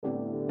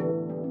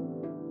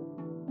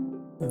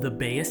The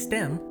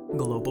BaySTEM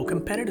Global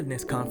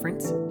Competitiveness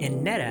Conference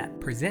and NetApp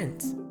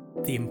presents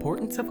The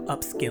Importance of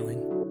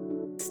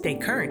Upskilling. Stay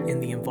current in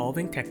the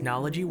evolving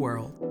technology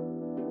world.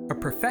 A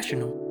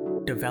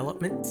professional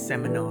development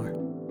seminar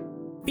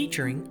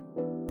featuring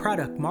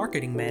Product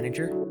Marketing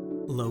Manager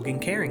Logan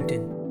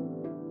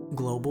Carrington,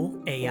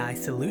 Global AI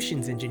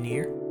Solutions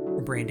Engineer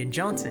Brandon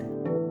Johnson,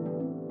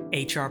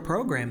 HR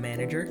Program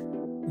Manager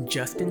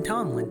Justin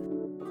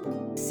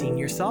Tomlin,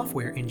 Senior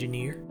Software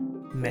Engineer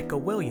Mecca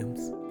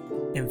Williams,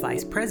 and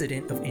Vice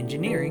President of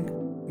Engineering,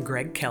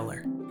 Greg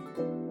Keller.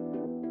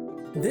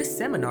 This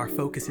seminar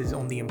focuses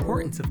on the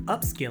importance of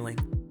upskilling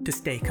to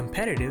stay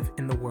competitive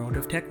in the world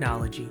of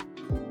technology.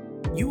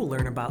 You will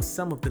learn about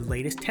some of the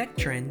latest tech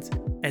trends,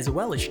 as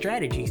well as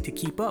strategies to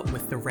keep up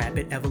with the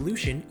rapid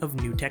evolution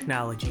of new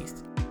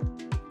technologies.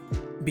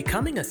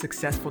 Becoming a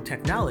successful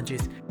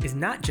technologist is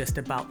not just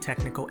about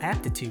technical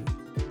aptitude.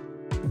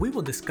 We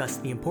will discuss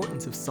the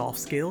importance of soft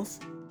skills,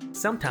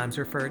 sometimes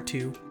referred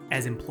to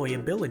as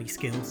employability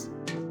skills,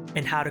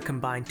 and how to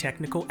combine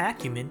technical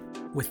acumen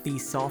with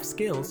these soft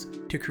skills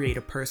to create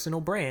a personal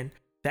brand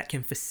that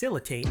can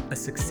facilitate a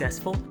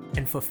successful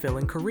and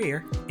fulfilling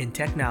career in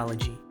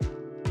technology.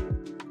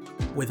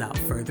 Without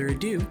further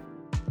ado,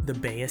 the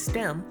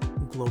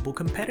BaySTEM Global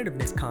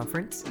Competitiveness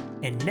Conference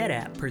and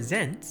NetApp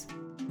presents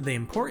The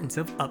Importance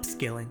of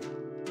Upskilling.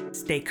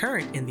 Stay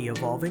current in the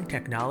evolving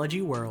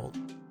technology world.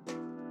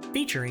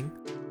 Featuring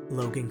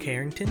Logan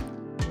Carrington,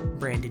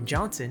 Brandon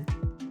Johnson,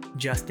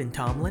 Justin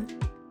Tomlin,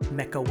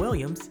 Mecca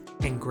Williams,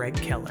 and Greg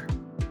Keller.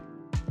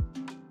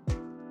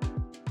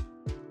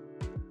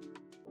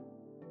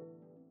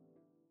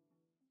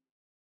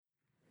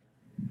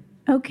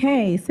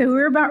 Okay, so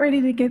we're about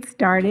ready to get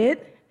started.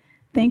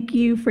 Thank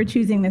you for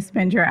choosing to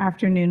spend your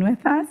afternoon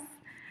with us,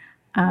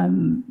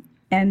 and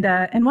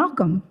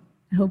welcome.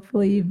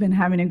 Hopefully you've been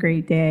having a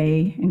great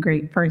day and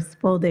great first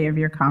full day of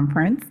your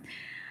conference.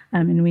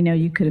 And we know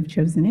you could have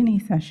chosen any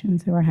session,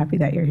 so we're happy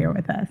that you're here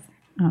with us.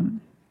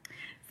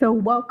 So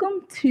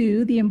welcome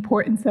to the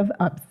importance of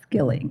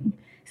upskilling.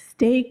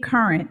 Stay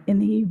current in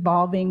the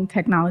evolving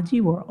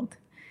technology world.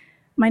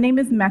 My name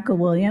is Mecca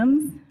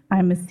Williams.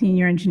 I'm a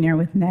senior engineer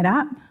with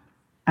NetApp.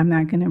 I'm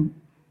not going to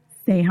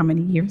say how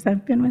many years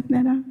I've been with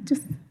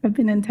NetApp. I've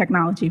been in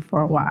technology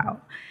for a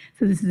while.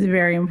 So this is a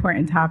very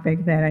important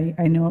topic that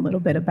I know a little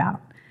bit about.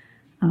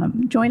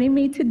 Joining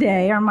me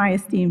today are my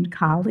esteemed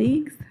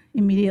colleagues.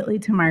 Immediately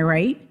to my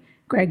right,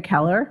 Greg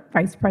Keller,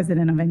 Vice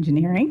President of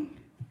Engineering.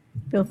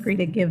 Feel free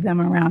to give them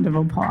a round of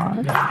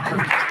applause.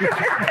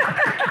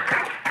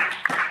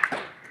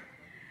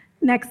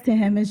 Next to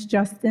him is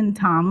Justin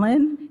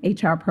Tomlin,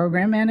 HR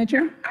Program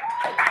Manager.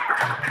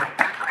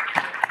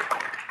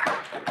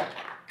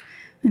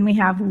 Then we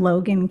have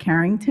Logan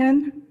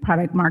Carrington,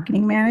 Product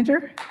Marketing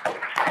Manager.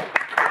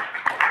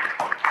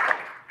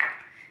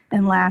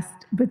 And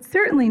last, but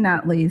certainly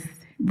not least,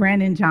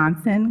 Brandon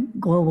Johnson,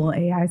 Global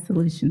AI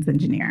Solutions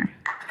Engineer.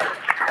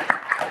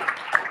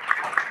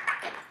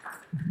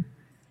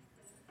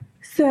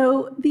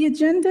 So the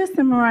agenda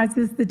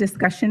summarizes the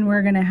discussion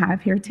we're going to have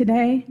here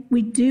today.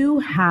 We do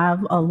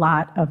have a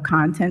lot of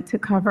content to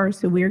cover,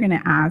 so we're going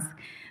to ask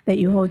that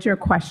you hold your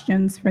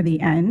questions for the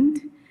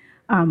end.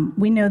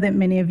 We know that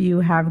many of you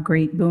have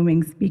great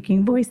booming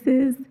speaking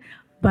voices,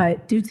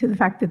 but due to the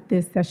fact that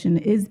this session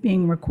is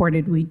being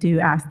recorded, we do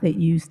ask that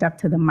you step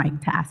to the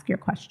mic to ask your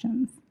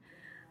questions.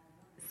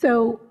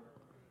 So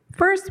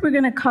first, we're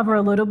going to cover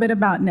a little bit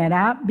about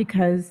NetApp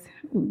because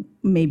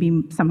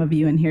maybe some of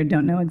you in here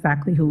don't know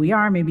exactly who we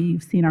are. Maybe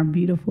you've seen our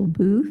beautiful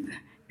booth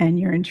and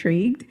you're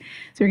intrigued.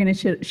 So we're going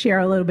to share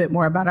a little bit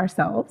more about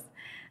ourselves.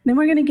 Then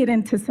we're going to get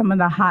into some of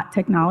the hot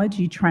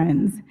technology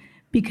trends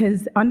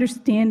because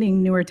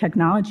understanding newer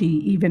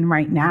technology, even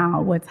right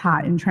now, what's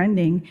hot and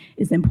trending,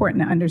 is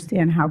important to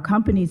understand how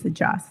companies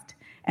adjust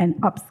and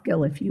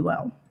upskill, if you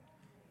will.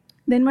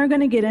 Then we're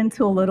going to get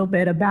into a little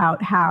bit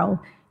about how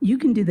you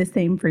can do the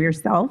same for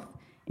yourself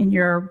in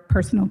your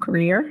personal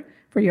career,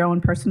 for your own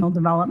personal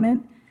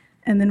development.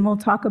 And then we'll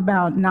talk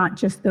about not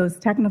just those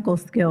technical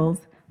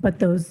skills, but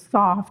those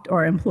soft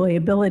or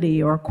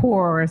employability or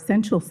core or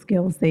essential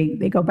skills, they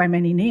go by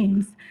many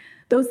names,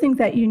 those things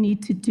that you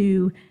need to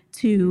do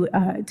to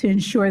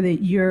ensure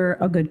that you're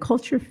a good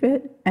culture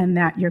fit and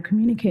that you're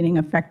communicating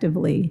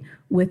effectively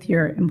with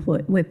your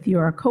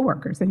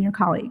coworkers and your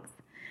colleagues.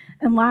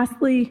 And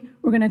lastly,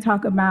 we're going to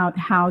talk about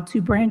how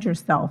to brand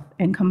yourself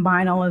and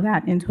combine all of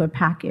that into a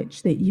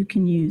package that you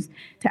can use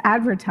to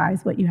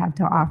advertise what you have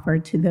to offer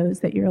to those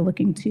that you're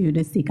looking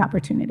to seek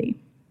opportunity.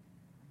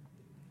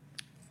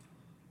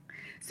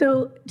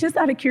 So just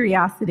out of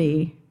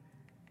curiosity,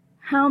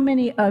 how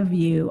many of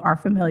you are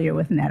familiar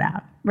with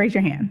NetApp? Raise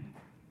your hand.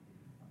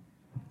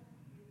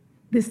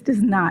 This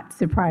does not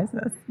surprise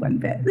us one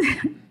bit.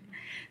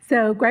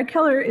 So Greg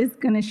Keller is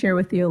going to share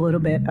with you a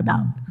little bit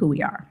about who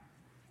we are.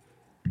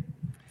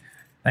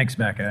 Thanks,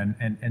 Mecca.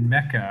 And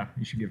Mecca,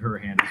 you should give her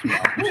a hand as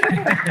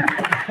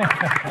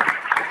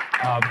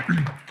well.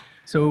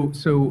 So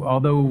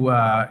although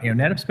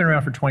NetApp's been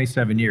around for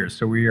 27 years,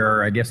 so we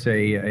are, I guess,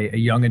 a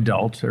young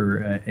adult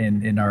or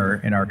in our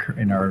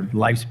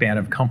lifespan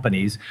of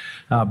companies,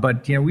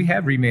 but we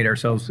have remade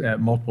ourselves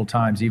multiple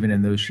times, even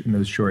in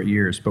those short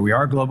years. But we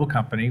are a global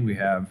company. We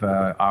have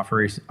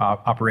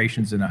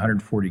operations in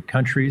 140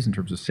 countries in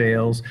terms of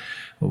sales.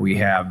 We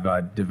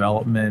have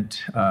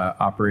development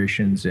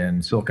operations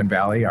in Silicon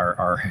Valley.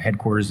 Our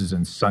headquarters is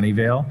in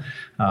Sunnyvale,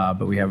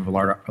 but we have a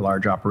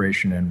large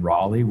operation in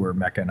Raleigh, where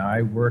Mecca and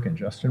I work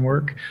and Justin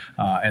work,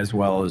 as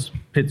well as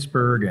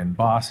Pittsburgh and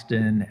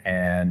Boston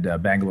and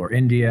Bangalore,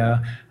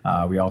 India.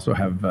 We also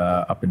have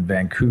up in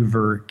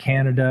Vancouver,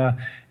 Canada.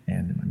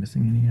 And am I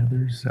missing any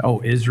others?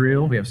 Oh,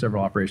 Israel. We have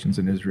several operations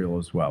in Israel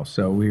as well.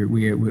 So we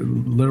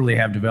literally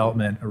have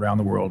development around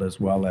the world, as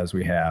well as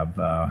we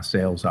have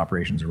sales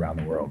operations around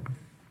the world.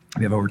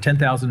 We have over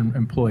 10,000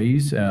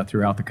 employees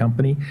throughout the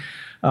company.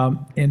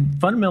 And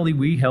fundamentally,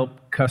 we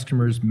help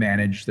customers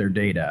manage their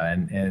data.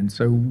 And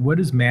so what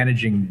does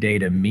managing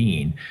data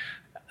mean?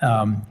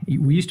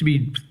 We used to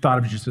be thought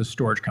of just as a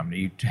storage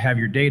company. To have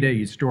your data,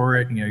 you store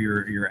it.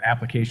 Your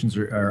applications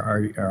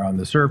are on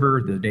the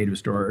server. The data was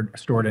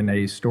stored in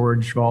a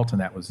storage vault, and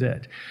that was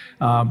it.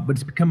 But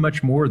it's become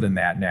much more than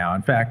that now.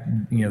 In fact,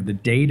 the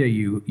data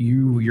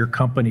your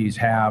companies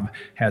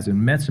has an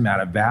immense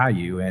amount of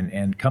value,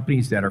 and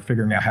companies that are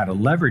figuring out how to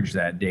leverage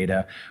that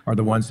data are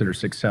the ones that are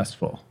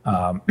successful.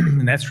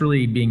 And that's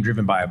really being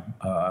driven by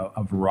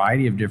a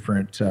variety of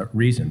different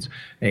reasons.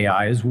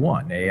 AI is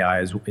one.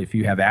 AI is, if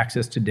you have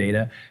access to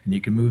data and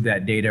you can move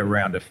that data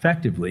around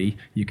effectively,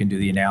 you can do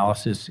the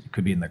analysis. It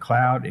could be in the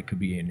cloud, it could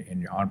be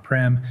in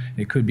on-prem,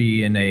 it could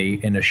be in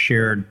a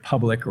shared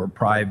public or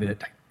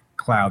private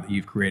cloud that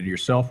you've created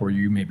yourself, or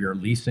you maybe are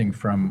leasing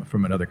from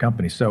another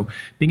company. So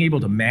being able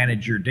to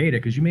manage your data,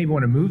 because you may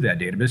want to move that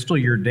data, but it's still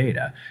your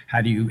data.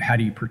 How do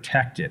you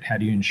protect it? How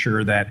do you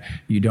ensure that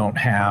you don't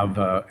have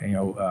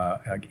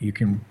you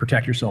can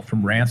protect yourself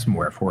from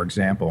ransomware, for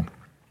example?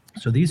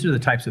 So these are the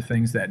types of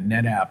things that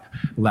NetApp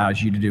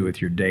allows you to do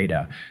with your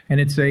data. And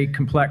it's a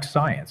complex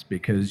science,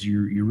 because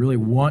you really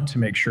want to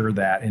make sure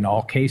that in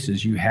all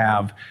cases you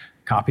have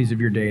copies of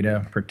your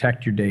data,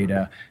 protect your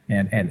data,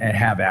 and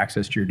have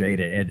access to your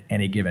data at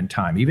any given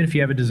time. Even if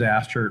you have a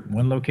disaster at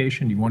one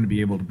location, you want to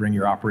be able to bring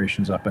your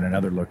operations up in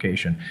another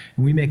location.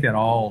 And we make that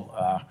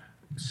all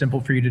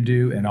simple for you to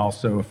do, and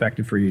also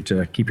effective for you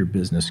to keep your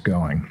business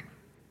going.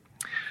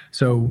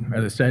 So,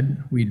 as I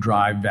said, we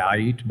drive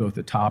value to both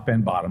the top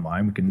and bottom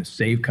line. We can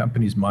save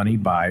companies money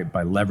by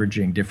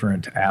leveraging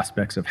different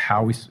aspects of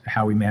how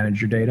we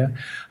manage your data.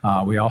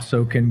 We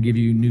also can give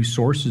you new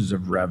sources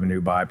of revenue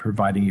by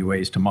providing you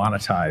ways to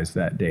monetize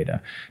that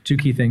data. Two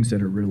key things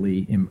that are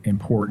really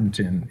important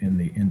in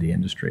the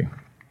industry.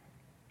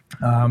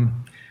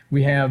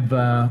 We have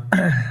a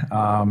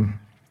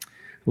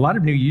lot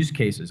of new use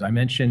cases. I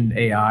mentioned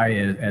AI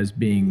as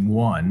being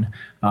one.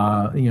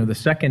 The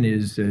second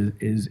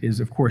is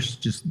of course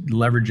just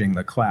leveraging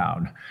the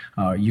cloud.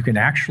 You can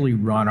actually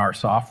run our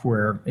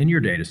software in your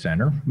data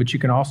center, but you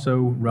can also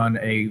run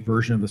a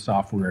version of the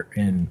software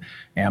in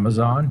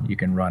Amazon. You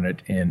can run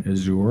it in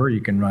Azure.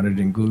 You can run it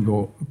in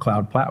Google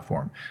Cloud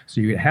Platform.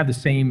 So you have the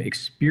same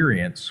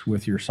experience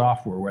with your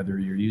software, whether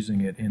you're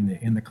using it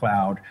in the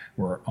cloud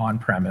or on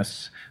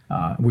premise,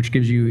 which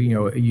gives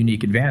you a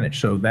unique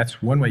advantage. So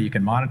that's one way you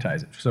can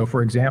monetize it. So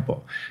for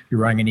example,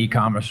 you're running an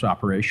e-commerce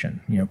operation.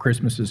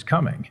 Christmas is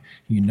coming.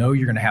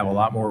 You're going to have a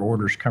lot more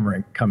orders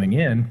coming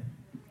in,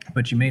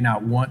 but you may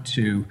not want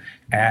to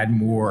add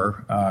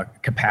more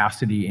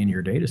capacity in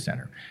your data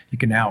center. You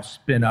can now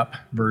spin up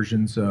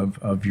versions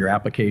of your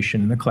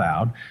application in the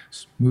cloud,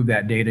 move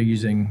that data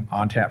using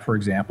ONTAP, for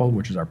example,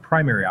 which is our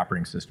primary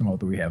operating system,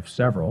 although we have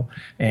several,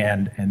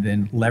 and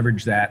then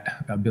leverage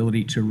that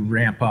ability to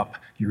ramp up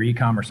your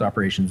e-commerce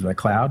operations in the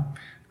cloud.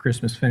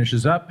 Christmas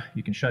finishes up,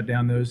 you can shut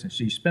down those, and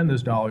so you spend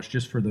those dollars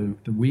just for the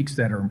weeks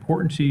that are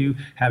important to you,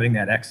 having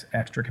that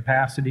extra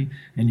capacity,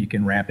 and you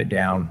can ramp it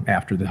down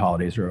after the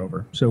holidays are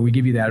over. So we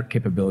give you that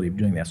capability of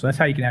doing that. So that's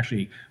how you can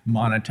actually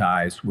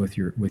monetize with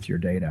your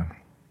data.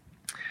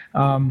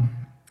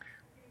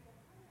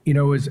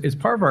 As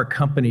part of our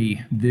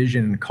company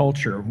vision and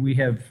culture, we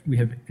have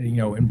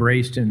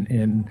embraced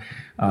in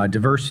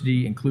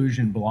diversity,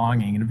 inclusion,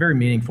 belonging in a very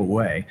meaningful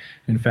way.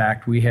 In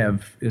fact, we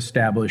have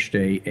established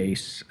a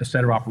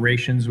set of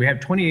operations. We have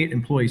 28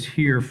 employees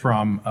here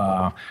from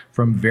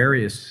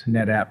various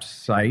NetApp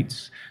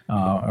sites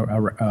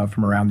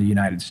from around the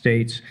United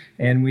States,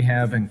 and we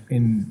have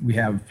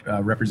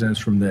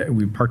representatives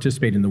we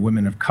participate in the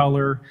Women of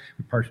Color.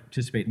 We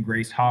participate in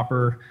Grace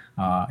Hopper,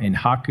 in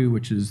Haku,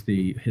 which is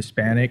the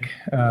Hispanic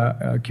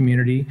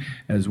community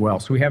as well.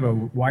 So we have a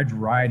wide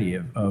variety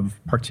of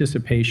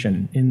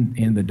participation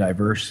in the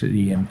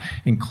diversity and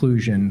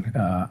inclusion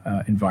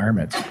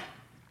environments.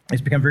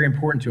 it's become very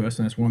important to us,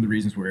 and that's one of the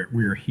reasons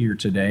we're here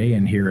today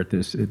and here at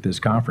this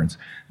conference.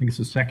 I think it's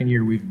the second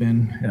year we've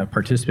been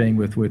participating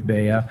with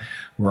BEA.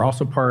 We're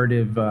also part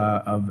of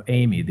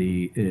AMI,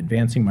 the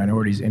Advancing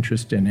Minorities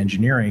Interest in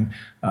Engineering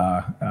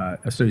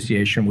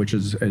Association, which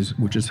is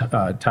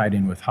tied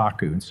in with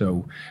HAKU. And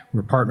so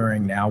we're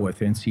partnering now with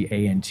NC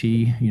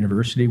A&T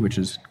University, which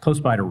is close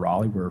by to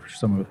Raleigh, where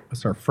some of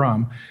us are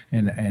from,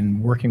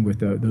 and working with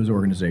those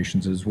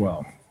organizations as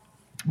well.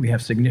 We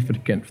have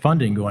significant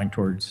funding going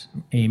towards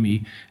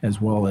AMI, as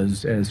well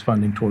as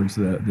funding towards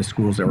the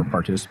schools that we're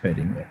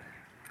participating with.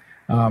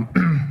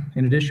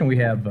 In addition, we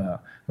have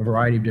a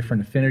variety of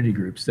different affinity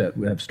groups that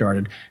we have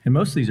started, and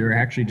most of these are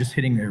actually just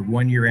hitting their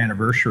one-year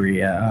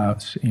anniversary,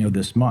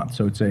 this month.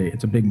 So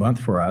it's a big month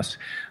for us.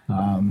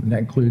 That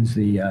includes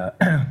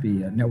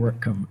the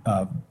Network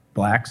of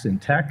Blacks in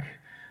Tech,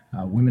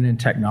 Women in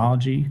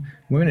Technology.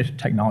 Women in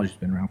Technology has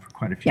been around for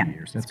quite a few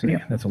years.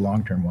 That's a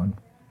long-term one.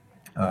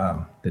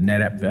 The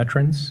NetApp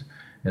Veterans,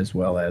 as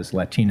well as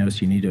Latinos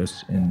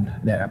Unidos in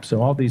NetApp. So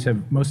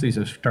most of these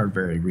have started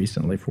very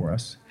recently for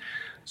us.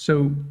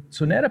 So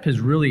NetApp is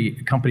really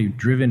a company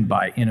driven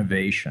by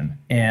innovation,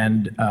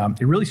 and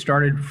it really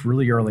started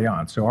really early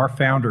on. So our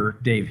founder,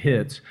 Dave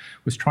Hitz,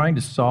 was trying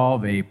to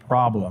solve a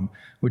problem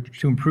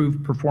to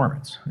improve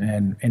performance.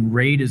 And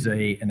RAID is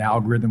an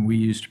algorithm we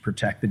use to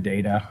protect the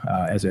data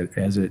as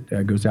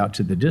it goes out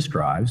to the disk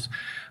drives.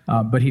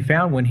 But he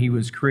found when he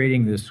was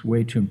creating this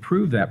way to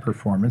improve that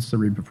performance, the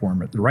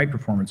right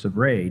performance of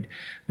RAID,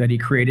 that he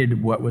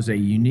created what was a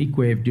unique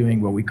way of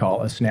doing what we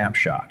call a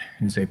snapshot.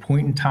 It's a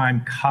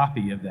point-in-time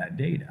copy of that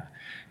data.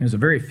 And it was a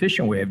very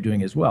efficient way of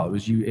doing it as well.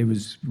 It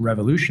was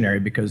revolutionary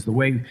because the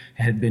way it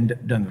had been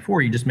done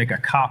before, you just make a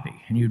copy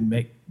and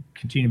you'd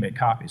continue to make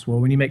copies. Well,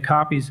 when you make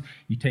copies,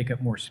 you take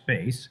up more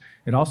space.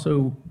 It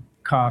also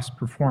costs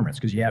performance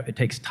because it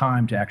takes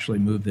time to actually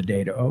move the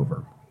data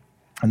over.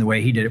 And the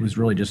way he did it was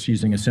really just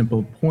using a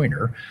simple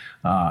pointer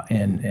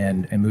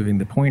and moving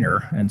the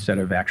pointer instead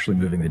of actually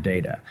moving the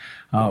data.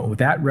 With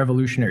that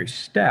revolutionary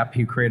step,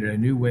 he created a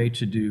new way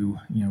to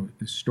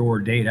store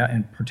data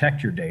and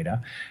protect your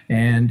data,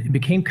 and it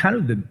became kind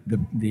of the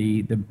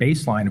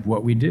baseline of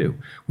what we do.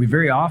 We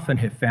very often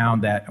have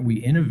found that we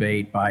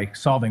innovate by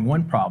solving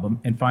one problem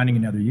and finding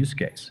another use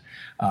case.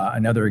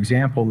 Another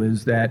example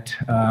is that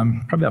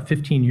probably about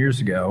 15 years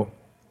ago,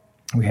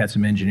 we had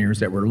some engineers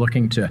that were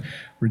looking to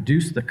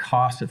reduce the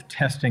cost of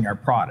testing our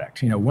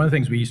product. One of the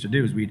things we used to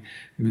do is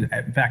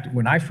in fact,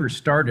 when I first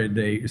started,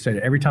 they said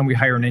every time we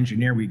hire an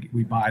engineer,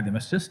 we buy them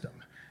a system,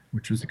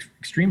 which was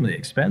extremely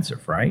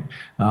expensive, right?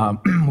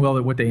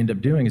 Well, what they ended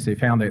up doing is they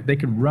found that they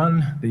could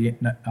run the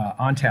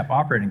ONTAP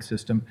operating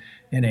system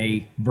in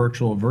a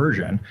virtual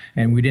version,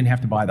 and we didn't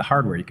have to buy the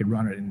hardware. You could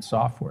run it in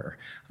software.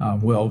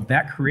 Well,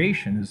 that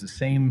creation is the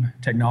same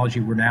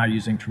technology we're now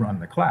using to run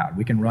in the cloud.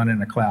 We can run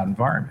in a cloud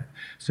environment.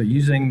 So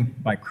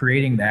by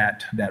creating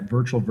that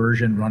virtual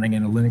version running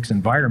in a Linux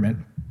environment,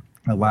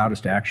 allowed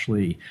us to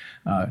actually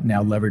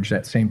now leverage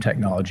that same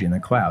technology in the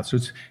cloud. So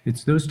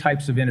it's those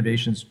types of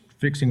innovations,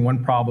 fixing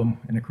one problem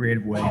in a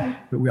creative way,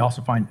 but we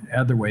also find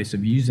other ways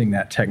of using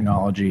that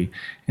technology,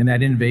 and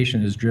that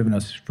innovation has driven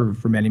us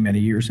for many, many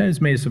years, and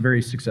it's made us a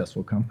very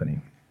successful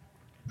company.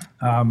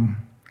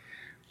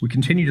 We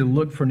continue to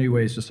look for new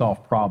ways to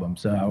solve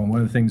problems.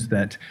 One of the things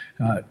that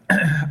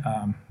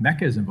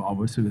Mecca is involved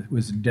with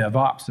was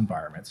DevOps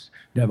environments.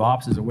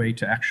 DevOps is a way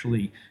to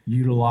actually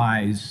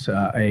utilize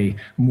a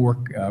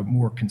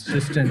more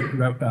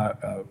consistent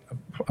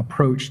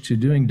approach to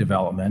doing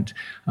development,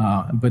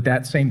 but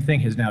that same thing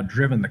has now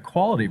driven the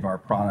quality of our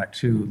product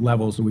to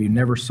levels that we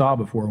never saw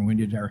before when we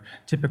did our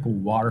typical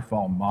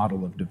waterfall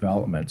model of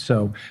development.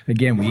 So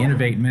again, we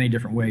innovate in many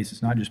different ways.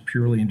 It's not just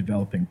purely in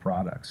developing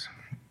products.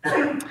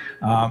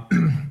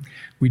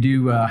 We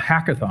do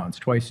hackathons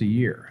twice a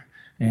year.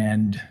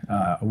 And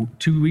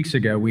 2 weeks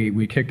ago,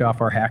 we kicked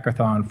off our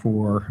hackathon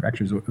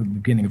actually it was the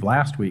beginning of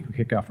last week, we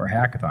kicked off our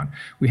hackathon.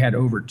 We had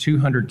over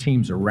 200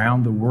 teams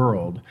around the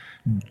world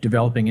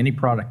developing any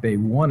product they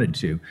wanted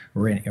to,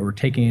 or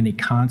taking any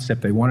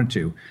concept they wanted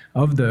to.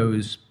 Of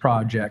those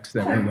projects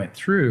that we went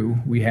through,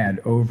 we had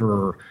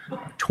over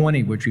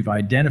 20 which we've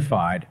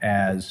identified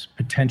as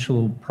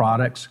potential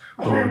products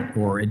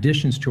or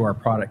additions to our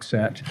product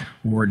set,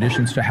 or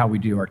additions to how we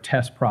do our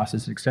test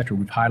process, et cetera.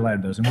 We've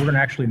highlighted those, and we're going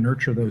to actually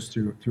nurture those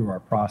through our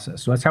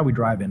process. So that's how we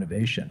drive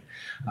innovation.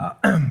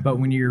 But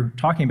when you're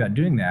talking about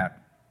doing that,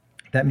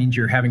 that means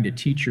you're having to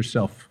teach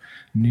yourself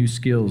new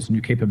skills, new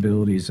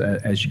capabilities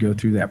as you go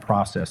through that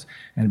process,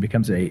 and it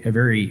becomes a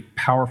very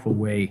powerful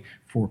way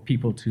for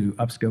people to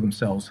upskill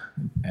themselves.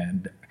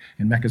 And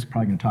Mecca's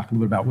probably going to talk a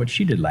little bit about what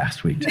she did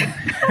last week too.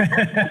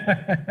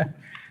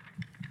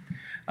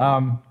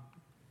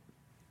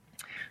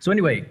 So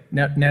anyway,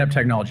 NetApp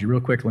technology, real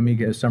quick, let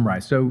me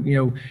summarize. So,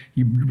 you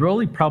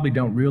really probably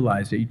don't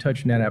realize that you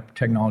touch NetApp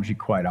technology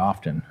quite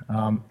often.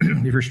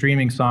 If you're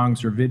streaming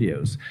songs or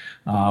videos,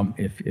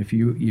 if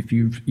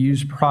you've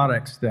used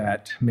products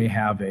that may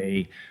have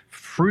a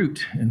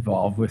fruit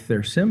involved with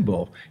their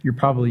symbol, you're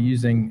probably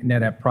using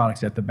NetApp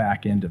products at the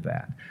back end of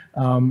that.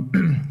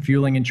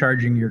 Fueling and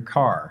charging your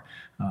car.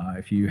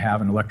 If you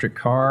have an electric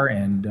car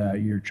and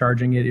you're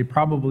charging it, it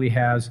probably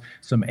has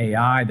some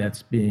AI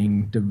that's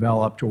being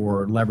developed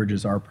or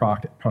leverages our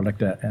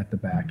product at the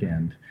back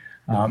end.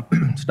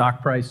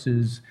 Stock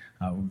prices,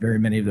 very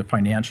many of the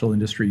financial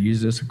industry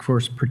use this. Of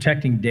course,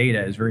 protecting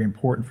data is very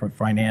important for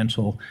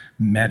financial,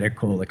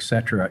 medical, et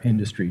cetera,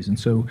 industries. And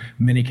so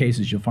in many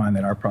cases, you'll find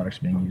that our product's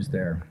being used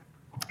there.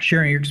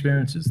 Sharing your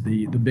experiences.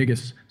 The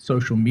biggest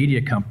social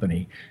media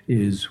company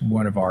is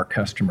one of our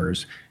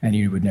customers, and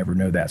you would never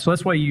know that. So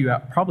that's why you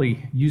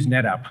probably use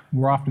NetApp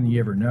more often than you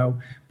ever know,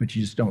 but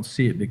you just don't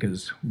see it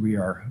because we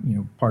are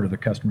part of the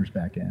customer's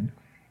back end.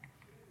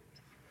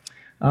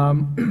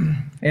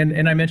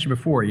 And I mentioned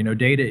before,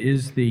 data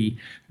is the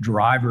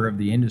driver of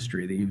the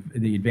industry.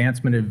 The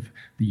advancement of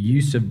the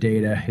use of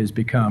data has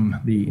become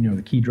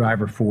the key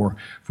driver for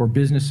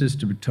businesses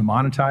to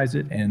monetize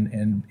it.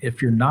 And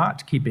if you're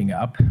not keeping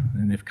up,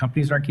 and if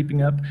companies aren't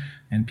keeping up,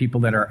 and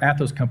people that are at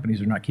those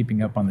companies are not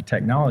keeping up on the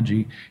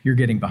technology, you're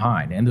getting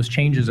behind. And those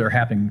changes are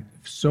happening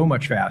so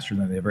much faster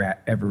than they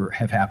ever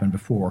have happened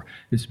before.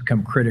 It's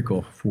become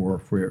critical for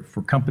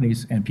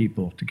companies and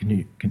people to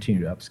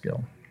continue to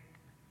upskill.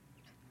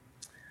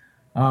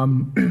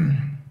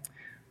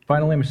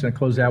 Finally, I'm just going to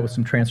close out with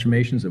some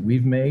transformations that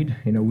we've made.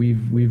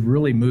 We've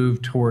really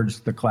moved towards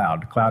the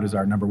cloud. Cloud is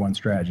our number one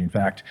strategy. In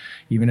fact,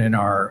 even in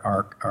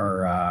our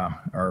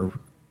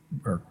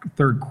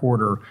third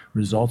quarter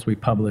results we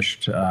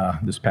published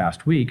this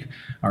past week,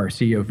 our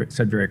CEO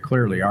said very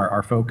clearly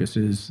our focus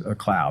is a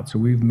cloud. So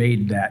we've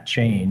made that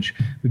change.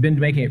 We've been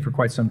making it for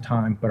quite some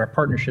time, but our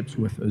partnerships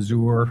with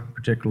Azure,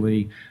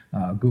 particularly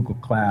Google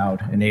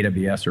Cloud and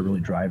AWS, are really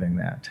driving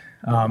that.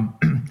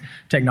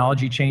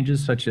 Technology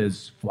changes such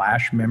as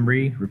flash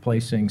memory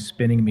replacing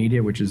spinning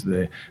media, which is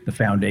the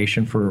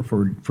foundation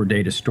for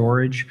data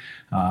storage.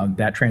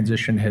 That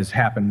transition has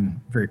happened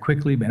very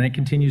quickly, and it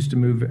continues to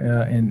move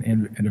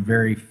in a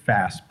very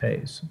fast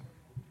pace.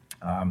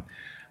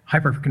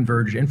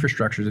 Hyperconverged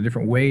infrastructure is a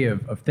different way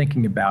of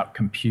thinking about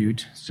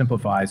compute,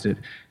 simplifies it,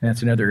 and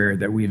that's another area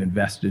that we've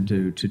invested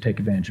to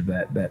take advantage of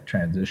that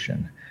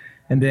transition.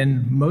 And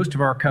then most of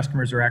our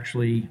customers are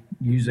actually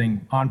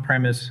using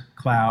on-premise,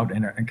 cloud,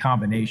 and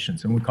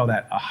combinations, and we call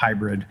that a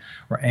hybrid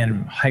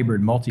and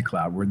hybrid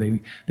multi-cloud, where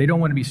they don't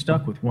want to be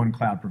stuck with one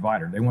cloud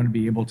provider. They want to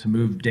be able to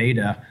move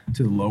data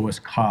to the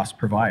lowest cost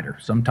provider.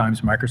 Sometimes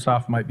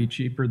Microsoft might be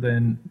cheaper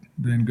than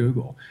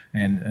Google,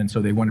 and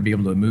so they want to be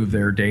able to move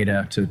their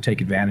data to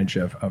take advantage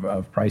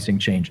of pricing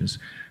changes.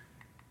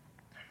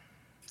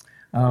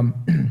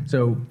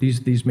 So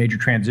these major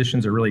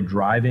transitions are really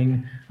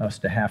driving us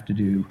to have to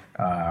do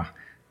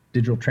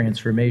digital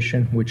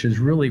transformation, which is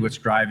really what's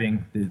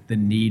driving the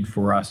need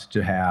for us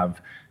to have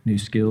new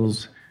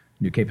skills,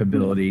 new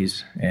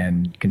capabilities,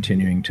 and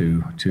continuing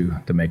to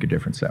make a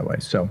difference that way.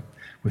 So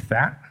with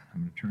that,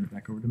 I'm going to turn it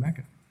back over to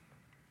Mecca.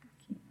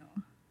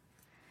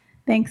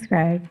 Thanks,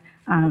 Greg.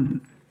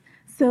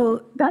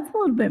 So that's a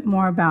little bit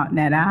more about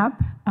NetApp.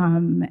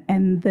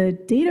 And the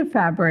data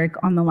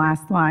fabric on the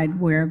last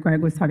slide where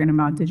Greg was talking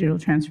about digital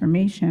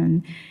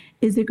transformation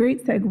is a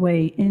great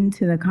segue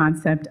into the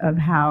concept of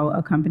how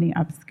a company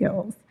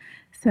upskills.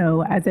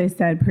 So as I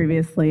said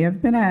previously,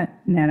 I've been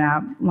at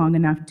NetApp long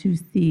enough to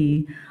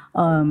see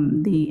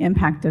the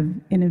impact of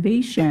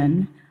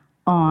innovation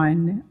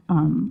on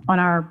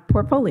our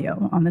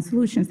portfolio, on the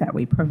solutions that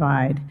we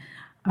provide.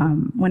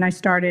 When I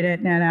started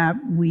at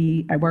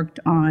NetApp, I worked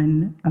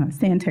on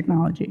SAN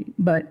technology,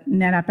 but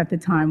NetApp at the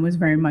time was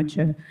very much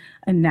a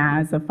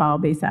NAS, a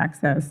file-based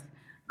access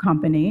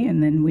company,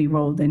 and then we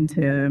rolled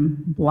into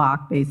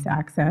block-based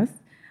access.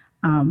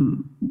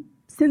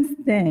 Since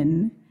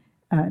then,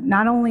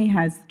 not only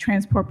has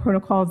transport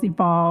protocols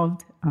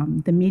evolved,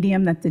 the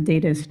medium that the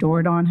data is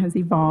stored on has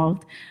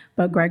evolved,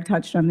 but Greg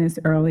touched on this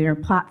earlier,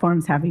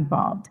 platforms have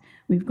evolved.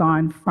 We've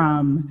gone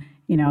from,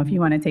 if you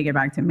want to take it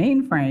back to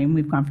mainframe,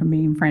 we've gone from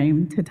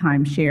mainframe to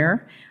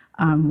timeshare.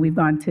 We've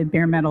gone to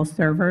bare metal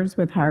servers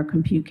with higher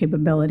compute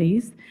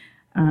capabilities.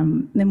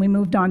 Then we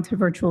moved on to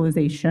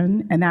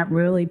virtualization, and that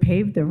really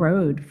paved the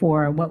road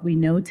for what we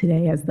know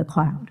today as the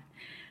cloud.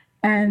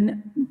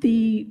 And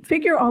the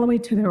figure all the way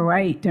to the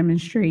right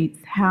demonstrates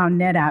how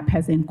NetApp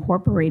has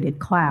incorporated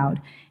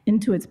cloud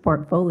into its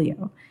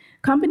portfolio.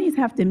 Companies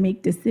have to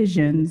make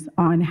decisions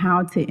on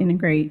how to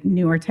integrate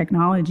newer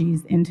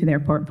technologies into their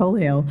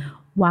portfolio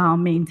while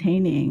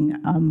maintaining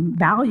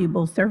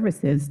valuable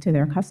services to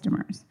their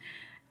customers.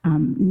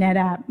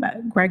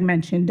 NetApp, Greg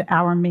mentioned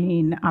our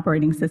main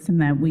operating system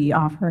that we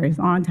offer is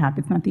ONTAP.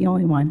 It's not the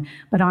only one,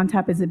 but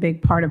ONTAP is a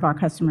big part of our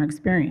customer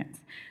experience.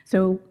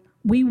 So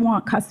we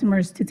want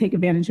customers to take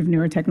advantage of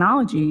newer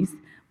technologies,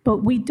 but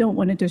we don't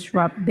want to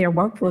disrupt their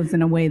workflows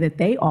in a way that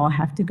they all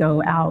have to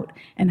go out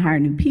and hire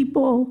new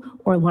people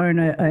or learn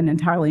an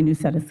entirely new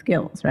set of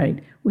skills,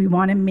 right? We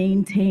want to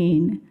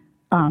maintain,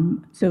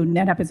 so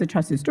NetApp is a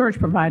trusted storage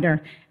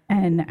provider,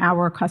 and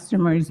our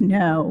customers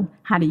know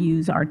how to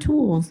use our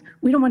tools.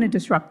 We don't want to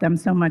disrupt them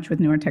so much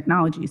with newer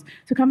technologies.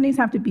 So companies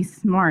have to be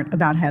smart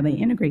about how they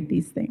integrate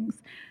these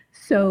things.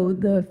 So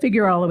the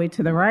figure all the way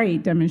to the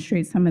right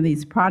demonstrates some of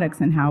these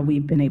products and how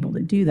we've been able to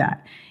do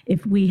that.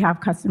 If we have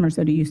customers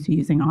that are used to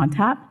using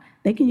ONTAP,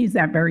 they can use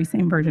that very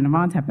same version of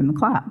ONTAP in the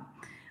cloud.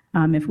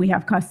 If we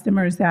have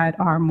customers that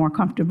are more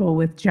comfortable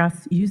with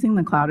just using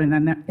the cloud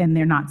and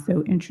they're not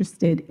so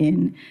interested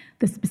in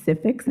the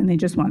specifics and they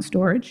just want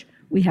storage,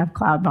 we have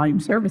Cloud Volume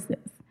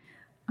Services.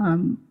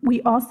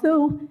 We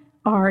also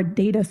are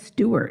data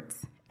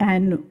stewards,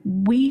 and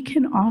we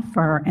can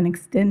offer an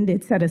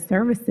extended set of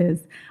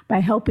services by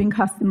helping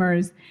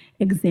customers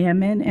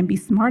examine and be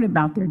smart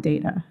about their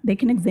data. They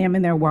can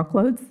examine their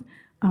workloads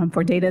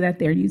for data that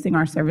they're using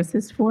our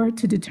services for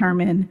to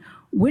determine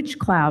which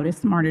cloud is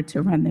smarter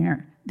to run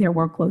their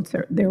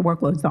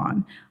workloads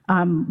on.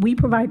 We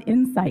provide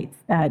insights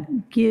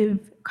that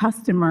give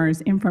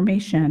customers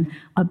information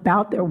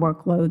about their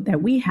workload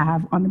that we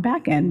have on the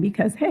back end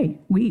because, hey,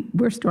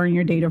 we're storing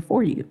your data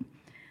for you.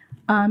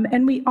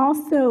 And we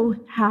also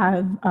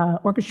have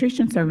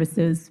orchestration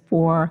services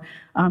for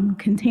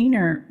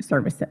container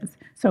services.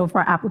 So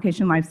for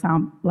application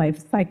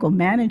lifecycle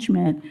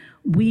management,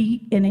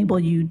 we enable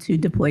you to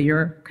deploy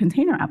your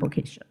container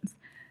applications.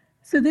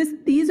 So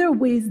these are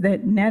ways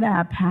that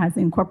NetApp has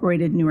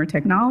incorporated newer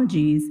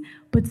technologies,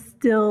 but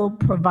still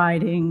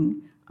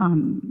providing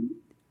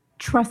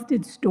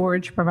trusted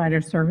storage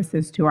provider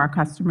services to our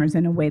customers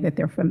in a way that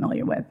they're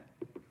familiar with.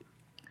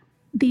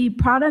 The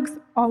products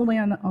all the way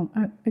on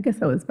the, I guess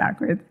that was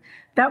backwards.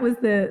 That was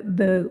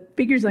the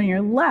figures on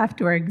your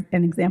left were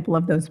an example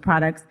of those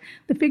products.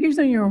 The figures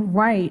on your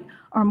right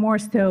are more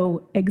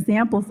so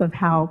examples of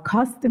how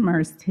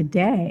customers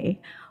today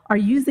are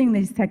using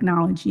these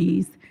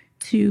technologies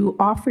to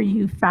offer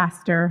you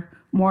faster,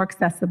 more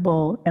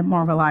accessible, and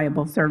more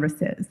reliable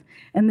services.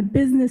 And the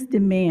business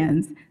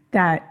demands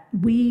that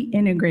we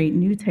integrate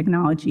new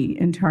technology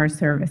into our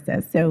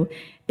services. So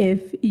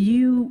if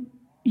you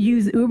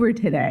use Uber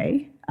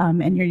today,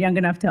 and you're young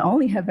enough to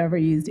only have ever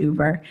used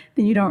Uber,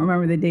 then you don't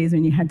remember the days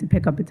when you had to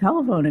pick up a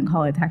telephone and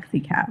call a taxi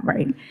cab,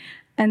 right?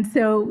 And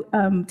so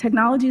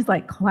technologies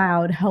like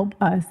cloud help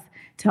us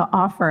to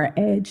offer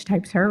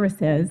edge-type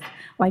services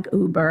like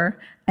Uber.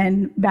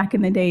 And back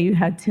in the day, you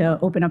had to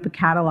open up a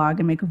catalog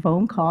and make a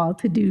phone call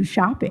to do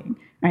shopping,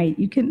 right?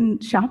 You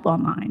couldn't shop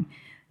online.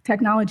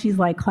 Technologies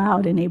like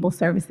cloud enable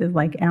services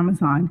like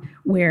Amazon,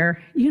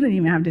 where you don't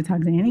even have to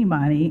talk to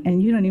anybody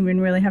and you don't even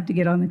really have to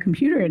get on the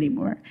computer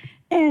anymore.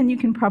 And you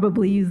can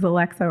probably use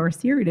Alexa or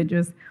Siri to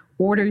just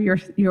order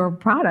your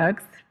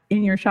products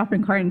in your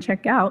shopping cart and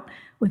check out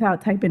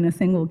without typing a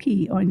single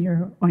key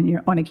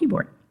on a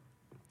keyboard.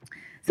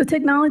 So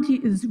technology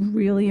is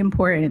really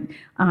important.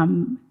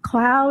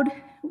 Cloud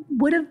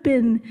would have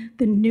been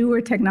the newer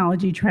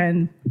technology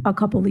trend a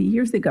couple of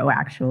years ago,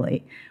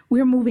 actually.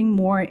 We're moving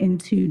more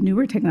into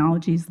newer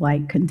technologies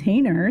like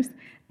containers.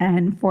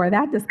 And for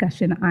that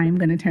discussion, I'm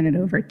going to turn it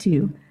over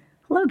to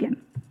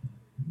Logan.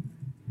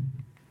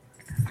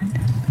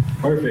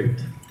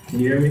 Perfect. Can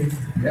you hear me?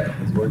 Yeah,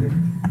 it's working.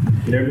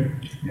 Can you hear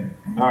me?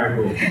 Yeah. All right,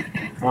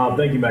 cool.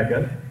 Thank you,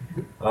 Mecca.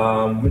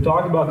 We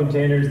talked about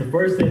containers. The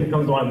first thing that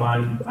comes to my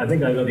mind, I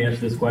think I know the answer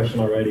to this question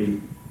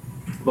already,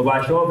 but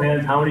by show of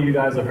hands, how many of you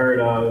guys have heard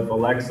of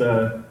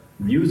Alexa,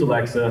 use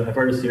Alexa, have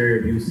heard of Siri,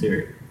 or use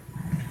Siri?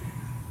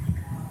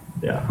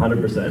 Yeah,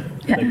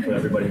 100%. Yeah. I think for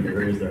everybody who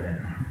raised their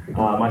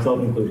hand, myself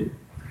included.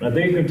 When I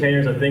think of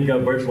containers, I think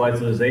of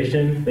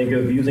virtualization, think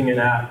of using an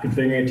app,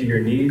 configuring it to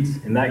your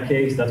needs. In that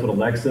case, that's what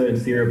Alexa and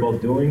Siri are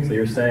both doing. So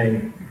you're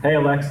saying, hey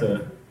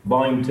Alexa,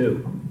 volume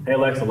 2. Hey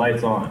Alexa,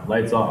 lights on,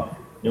 lights off.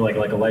 You know,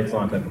 like a lights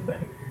on type of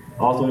thing.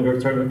 Also,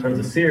 in terms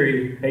of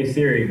Siri, hey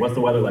Siri, what's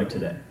the weather like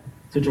today?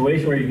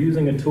 Situation where you're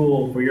using a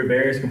tool for your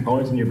various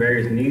components and your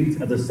various needs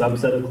as a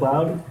subset of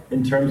cloud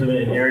in terms of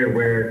an area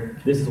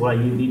where this is what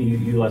I need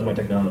to utilize my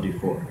technology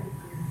for.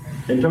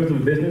 In terms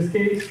of a business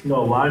case, a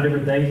lot of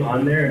different things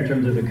on there in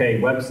terms of, okay,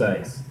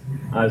 websites.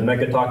 As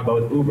Mecca talked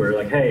about with Uber,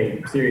 like,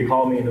 hey, Siri,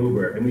 call me an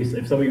Uber. And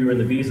if some of you were in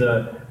the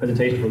Visa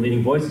presentation for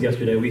Leading Voices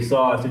yesterday, we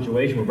saw a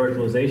situation where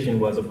virtualization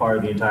was a part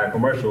of the entire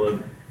commercial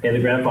of, hey, the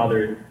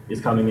grandfather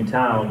is coming in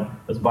town,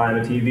 let's buy him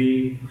a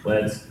TV,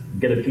 let's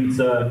get a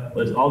pizza,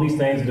 all these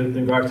things in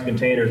regards to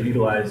containers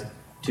utilized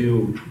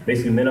to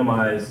basically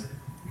minimize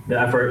the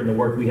effort and the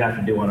work we have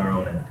to do on our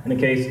own end. In the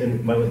case,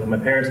 my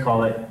parents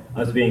call it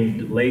us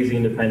being lazy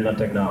and dependent on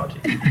technology.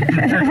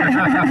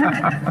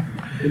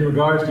 In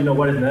regards to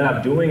what is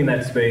NetApp doing in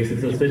that space,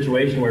 it's a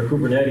situation where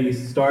Kubernetes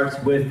starts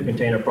with the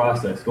container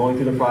process, going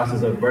through the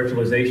process of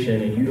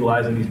virtualization and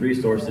utilizing these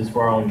resources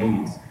for our own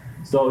needs.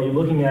 So you're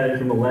looking at it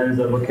from the lens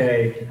of,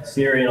 okay,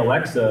 Siri and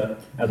Alexa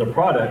as a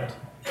product,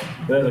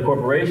 but as a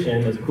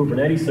corporation, as a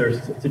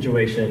Kubernetes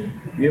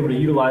situation, you're able to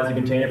utilize the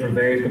container for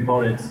various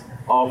components,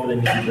 all for the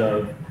needs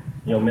of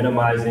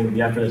minimizing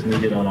the effort that's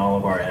needed on all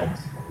of our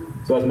ends.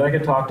 So as Mecca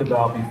talked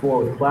about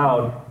before with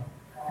cloud,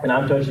 and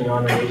I'm touching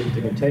on relation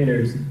to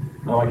containers,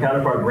 my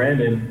counterpart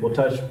Brandon will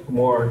touch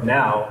more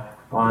now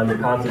on the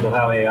concept of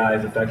how AI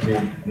is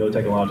affecting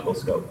technological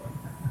scope.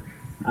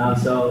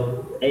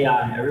 So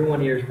AI,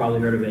 everyone here has probably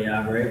heard of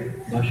AI,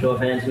 right? By show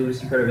of hands,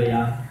 who's heard of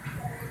AI?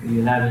 If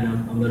you haven't,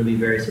 I'm going to be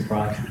very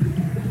surprised.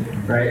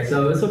 Right,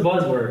 so it's a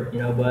buzzword,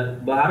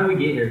 but how do we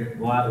get here?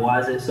 Why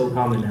is it so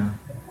common now?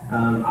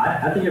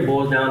 I think it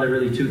boils down to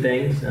really two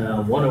things,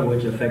 one of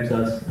which affects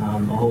us a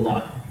whole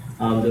lot.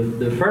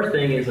 The first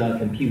thing is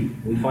compute.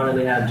 We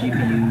finally have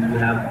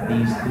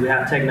GPUs. We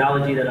have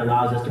technology that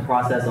allows us to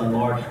process a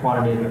large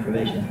quantity of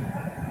information.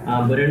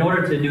 But in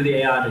order to do the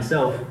AI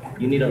itself,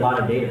 you need a lot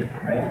of data,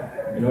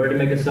 right? In order to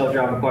make a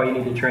self-driving car, you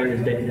need to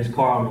train this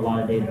car on a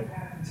lot of data.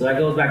 So that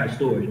goes back to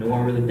storage. No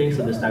one really thinks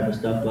of this type of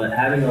stuff, but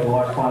having a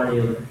large quantity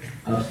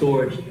of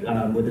storage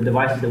with the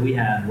devices that we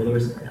have, whether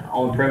it's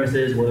on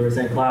premises, whether it's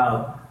in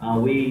cloud,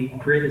 we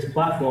create this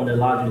platform that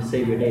allows you to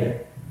save your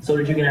data so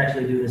that you can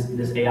actually do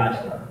this AI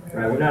stuff.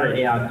 Right? We're not an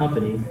AI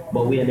company,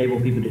 but we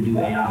enable people to do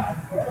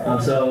AI.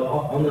 So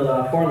on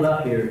the far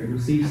left here, you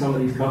see some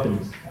of these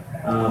companies.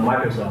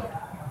 Microsoft.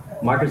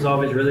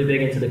 Microsoft is really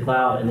big into the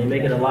cloud, and they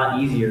make it a lot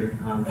easier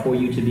for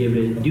you to be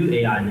able to do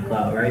AI in the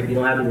cloud, right? You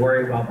don't have to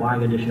worry about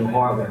buying additional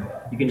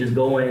hardware. You can just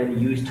go in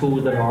and use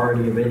tools that are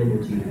already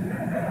available to you.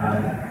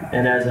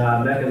 And as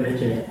Mecca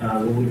mentioned,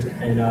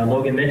 and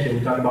Logan mentioned,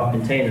 we talk about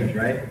containers,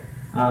 right?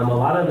 A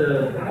lot of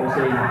the,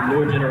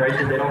 newer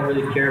generations, they don't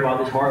really care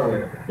about this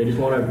hardware. They just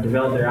want to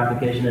develop their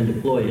application and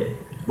deploy it.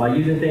 By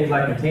using things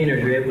like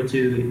containers, you're able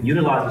to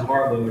utilize this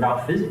hardware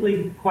without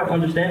physically quite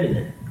understanding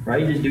it.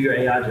 Right, you just do your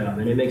AI job,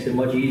 and it makes it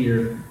much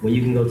easier when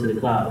you can go to the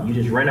cloud. You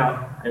just rent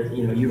out,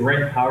 you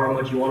rent however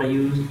much you want to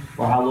use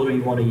or how little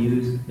you want to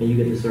use, and you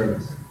get the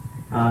service.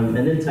 And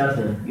then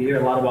Tesla, you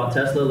hear a lot about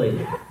Tesla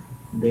lately.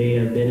 They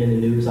have been in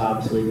the news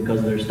obviously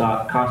because of their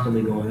stock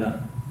constantly going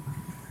up.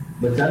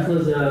 But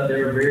Tesla's,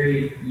 they're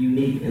very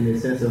unique in the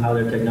sense of how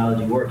their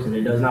technology works, and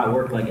it does not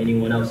work like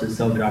anyone else's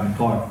self-driving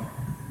car.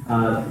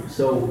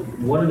 So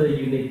one of the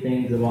unique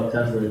things about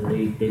Tesla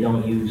is they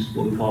don't use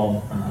what we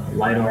call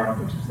LiDAR,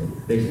 which is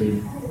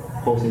basically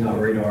pulsing out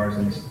radars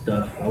and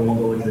stuff. I won't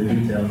go into the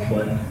details,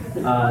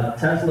 but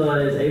Tesla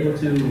is able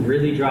to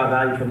really draw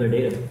value from their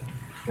data,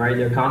 right?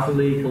 They're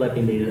constantly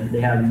collecting data.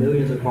 They have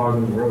millions of cars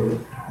on the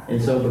road.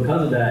 And so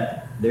because of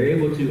that, they're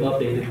able to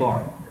update the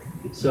car.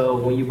 So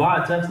when you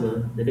buy a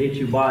Tesla, the day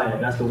you buy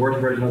it, that's the worst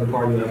version of the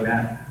car you ever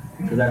had,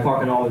 because that car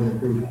can always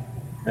improve.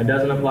 That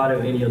doesn't apply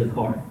to any other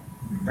car.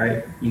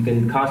 Right? You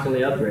can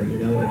constantly upgrade.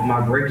 If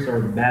my brakes are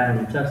bad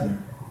on a Tesla,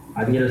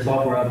 I can get a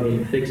software update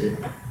and fix it.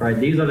 Right?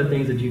 These are the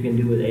things that you can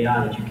do with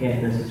AI that you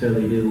can't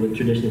necessarily do with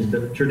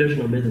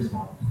traditional business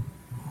models.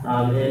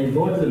 And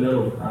going to the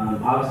middle,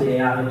 obviously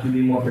AI helps you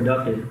be more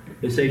productive.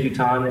 It saves you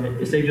time, and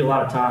it saves you a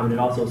lot of time, and it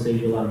also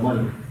saves you a lot of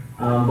money.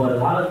 But a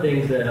lot of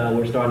things that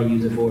we're starting to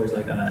use it for is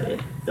like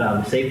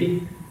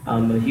safety,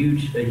 a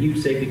huge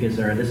safety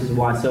concern. This is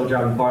why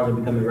self-driving cars are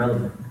becoming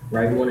relevant.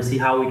 Right? We want to see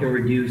how we can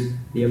reduce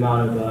the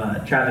amount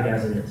of traffic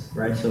accidents,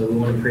 right? So we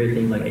want to create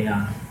things like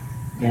AI.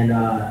 And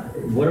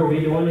what are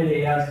we doing in the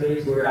AI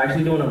space? We're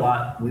actually doing a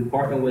lot. We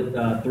partner with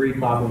 3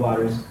 cloud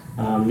providers,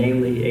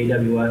 namely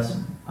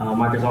AWS,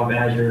 Microsoft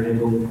Azure, and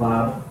Google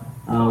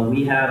Cloud.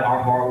 We have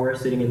our hardware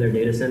sitting in their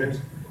data centers.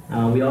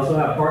 We also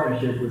have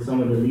partnerships with some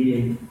of the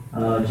leading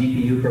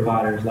GPU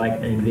providers like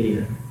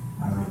NVIDIA.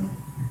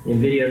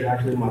 NVIDIA is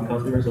actually my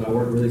customer, so I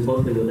work really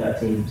closely with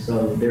that team.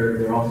 So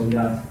they're awesome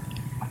guys.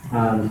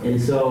 And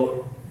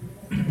so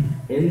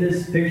in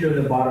this picture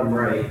in the bottom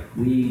right,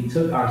 we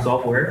took our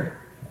software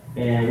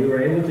and we were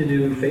able to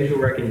do facial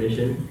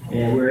recognition,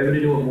 and we were able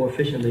to do it more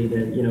efficiently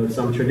than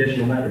some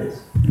traditional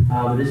methods.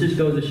 This just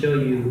goes to show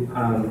you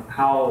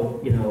how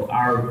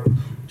our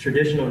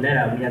traditional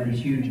NetApp, we have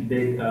these huge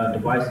big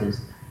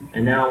devices,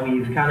 and now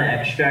we've kind of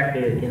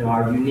extracted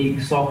our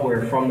unique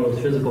software from those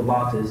physical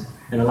boxes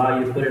and allow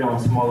you to put it on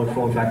smaller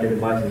form factor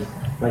devices,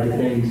 like the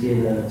thing you see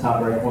in the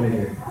top right corner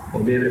here.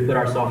 We'll be able to put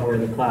our software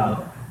in the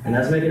cloud. And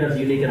that's making us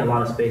unique in a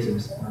lot of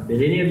spaces.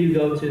 Did any of you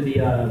go to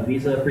the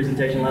Visa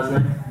presentation last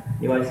night?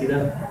 Anybody see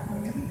that?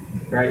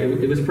 Right,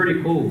 it was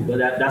pretty cool, but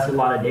that's a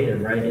lot of data,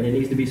 right? And it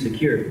needs to be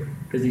secured,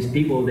 because these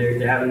people,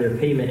 they're having their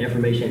payment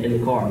information in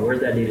the car. Where's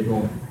that data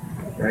going,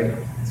 right?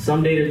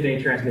 Some data is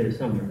being transmitted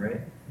somewhere,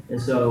 right?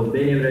 And so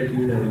being able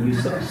to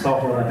use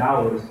software like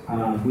ours,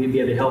 we'd be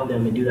able to help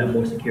them and do that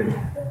more securely.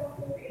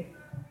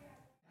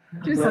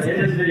 So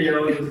in this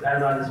video, as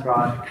I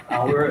described,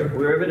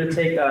 we're able to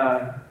take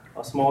a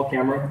small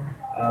camera,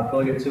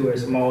 plug it to a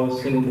small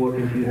single board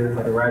computer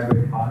like a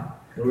Raspberry Pi,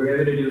 and we were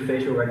able to do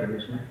facial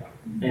recognition.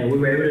 And we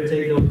were able to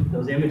take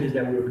those images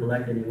that we were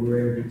collecting, and we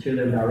were able to turn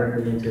them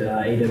directly into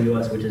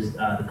AWS, which is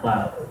the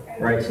cloud,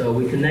 right? So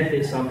we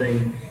connected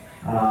something,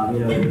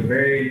 with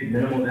very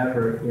minimal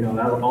effort,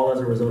 all as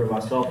a result of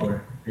our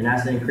software. And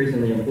that's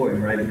increasingly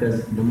important, right?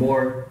 Because the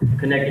more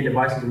connected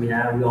devices we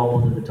have, we all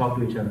want them to talk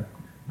to each other.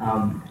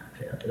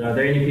 Are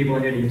there any people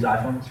in here that use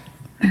iPhones?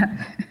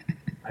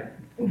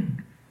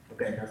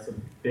 Okay, that's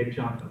big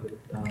chunk of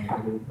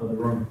the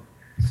room.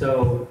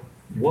 So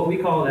what we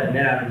call that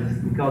NetApp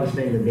is, we call this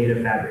thing the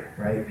data fabric,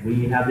 right?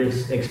 We have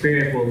this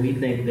experience where we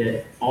think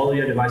that all of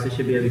your devices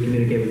should be able to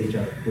communicate with each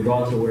other,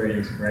 regardless of where it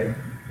is, right?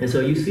 And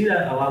so you see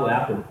that a lot with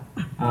Apple.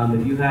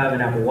 If you have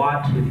an Apple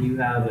Watch, if you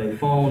have a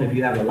phone, if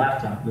you have a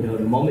laptop, the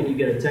moment you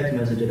get a text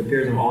message, it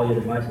appears on all your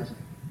devices.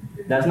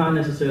 That's not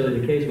necessarily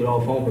the case with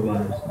all phone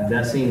providers.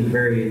 That seems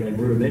very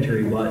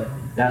rudimentary, but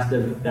that's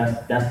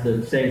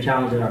the same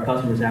challenge that our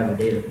customers have with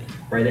data,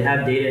 right? They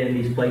have data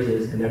in these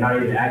places and they're not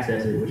able to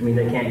access it, which means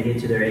they can't get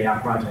to their AI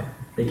project.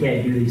 They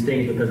can't do these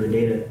things because the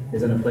data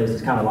is in a place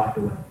that's kind of locked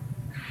away.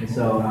 And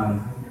so,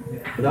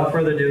 without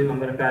further ado, I'm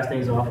going to pass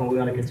things off and we're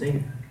going to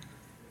continue.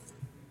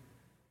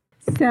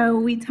 So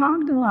we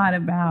talked a lot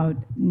about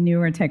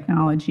newer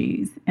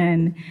technologies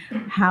and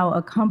how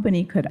a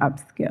company could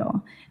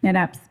upskill.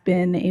 NetApp's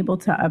been able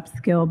to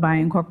upskill by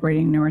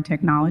incorporating newer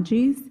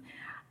technologies.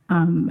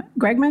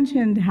 Greg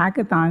mentioned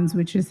hackathons,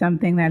 which is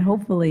something that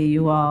hopefully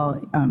you all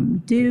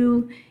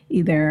do,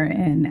 either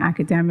in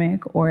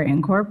academic or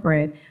in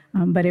corporate,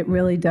 but it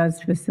really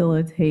does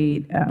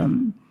facilitate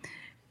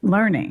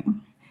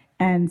learning.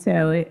 And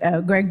so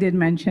Greg did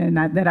mention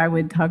that I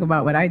would talk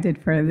about what I did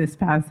for this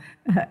past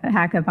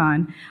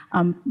hackathon,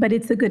 but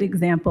it's a good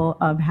example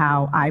of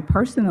how I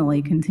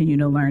personally continue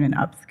to learn and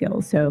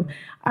upskill. So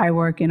I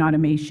work in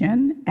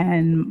automation,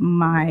 and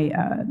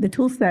the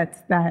tool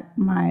sets that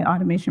my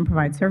automation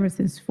provides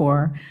services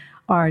for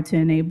are to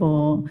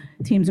enable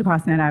teams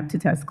across NetApp to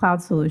test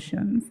cloud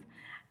solutions.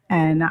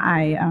 And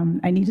I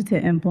needed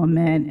to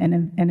implement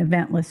an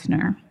event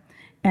listener.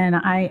 And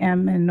I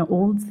am an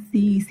old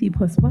C++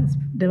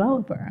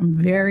 developer. I'm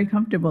very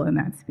comfortable in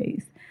that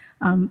space.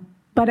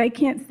 But I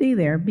can't stay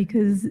there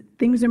because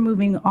things are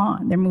moving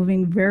on. They're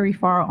moving very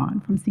far on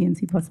from C and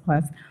C++.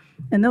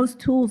 And those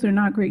tools are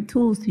not great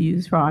tools to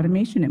use for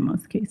automation in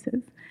most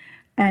cases.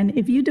 And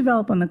if you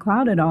develop on the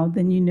cloud at all,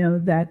 then you know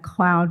that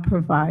cloud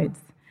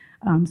provides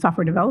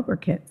software developer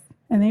kits.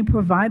 And they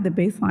provide the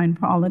baseline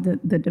for all of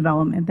the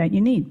development that you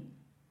need.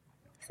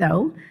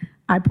 So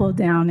I pulled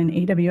down an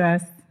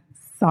AWS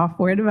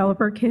software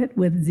developer kit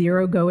with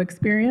 0 Go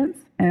experience,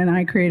 and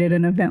I created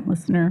an event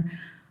listener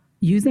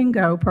using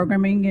Go,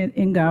 programming it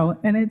in Go,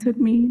 and it took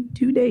me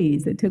 2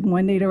 days. It took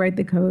 1 day to write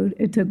the code.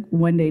 It took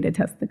 1 day to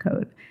test the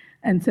code.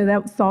 And so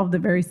that solved a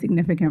very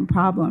significant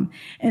problem.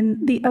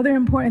 And the other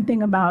important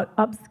thing about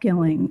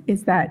upskilling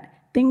is that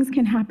things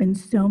can happen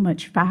so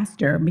much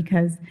faster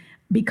because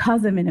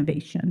of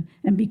innovation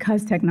and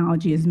because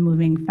technology is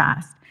moving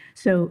fast.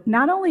 So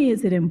not only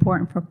is it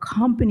important for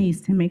companies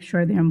to make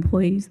sure their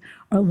employees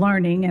are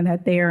learning and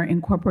that they are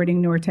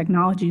incorporating newer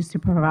technologies to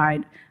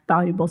provide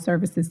valuable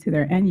services to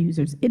their end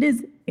users, it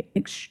is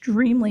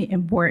extremely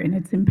important.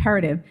 It's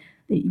imperative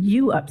that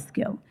you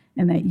upskill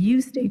and that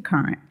you stay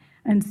current.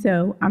 And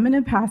so I'm going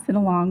to pass it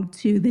along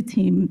to the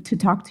team to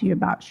talk to you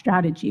about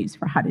strategies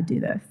for how to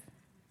do this.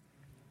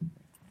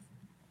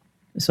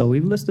 So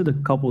we've listed a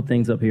couple of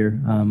things up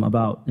here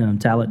about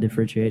talent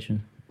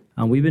differentiation.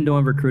 We've been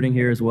doing recruiting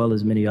here as well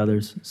as many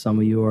others. Some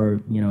of you are,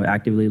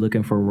 actively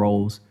looking for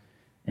roles.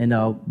 And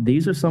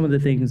these are some of the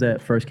things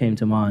that first came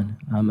to mind.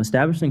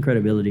 Establishing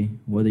credibility,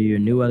 whether you're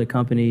new at a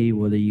company,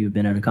 whether you've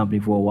been at a company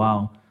for a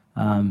while.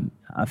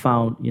 I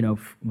found,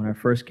 when I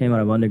first came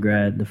out of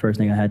undergrad, the first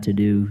thing I had to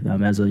do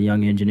as a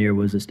young engineer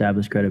was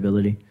establish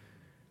credibility.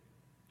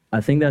 I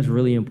think that's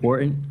really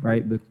important,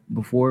 right?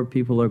 Before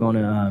people are going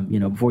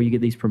to, before you get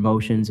these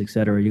promotions, et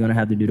cetera, you're going to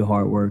have to do the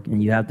hard work,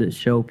 and you have to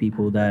show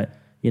people that,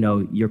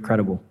 you're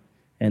credible.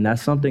 And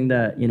that's something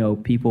that,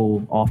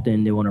 people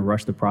often, they want to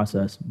rush the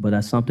process, but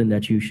that's something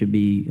that you should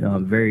be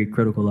very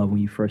critical of when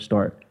you first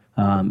start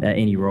at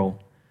any role.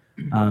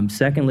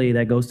 Secondly,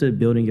 that goes to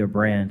building your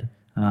brand.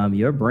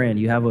 Your brand,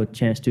 you have a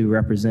chance to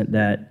represent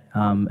that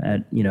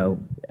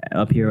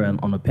up here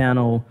on the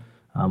panel,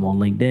 on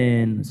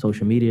LinkedIn,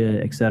 social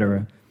media, et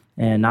cetera.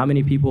 And not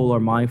many people are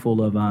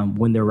mindful of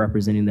when they're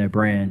representing their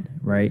brand,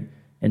 right?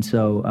 And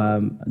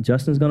so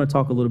Justin's going to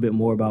talk a little bit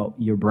more about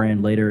your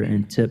brand later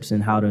and tips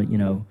and how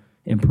to,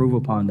 improve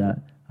upon that.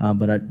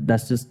 But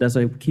that's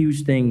a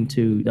huge thing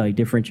to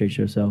differentiate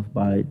yourself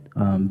by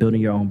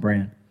building your own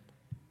brand.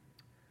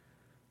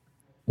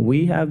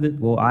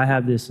 I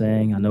have this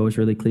saying, I know it's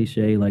really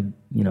cliche,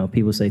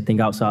 people say, think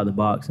outside the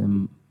box.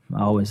 And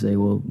I always say,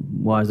 well,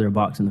 why is there a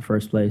box in the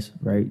first place,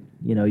 right?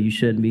 You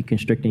shouldn't be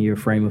constricting your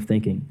frame of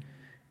thinking.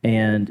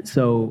 And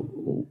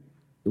so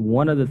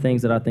one of the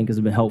things that I think has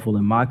been helpful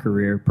in my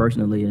career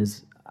personally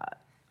is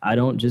I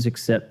don't just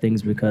accept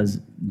things because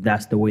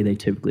that's the way they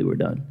typically were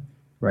done,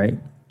 right?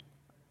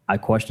 I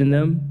question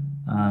them.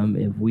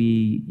 If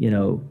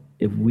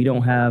we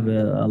don't have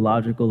a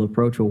logical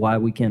approach or why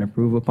we can't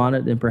improve upon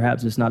it, then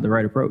perhaps it's not the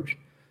right approach.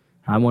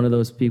 I'm one of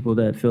those people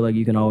that feel like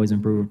you can always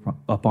improve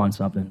upon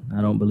something.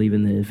 I don't believe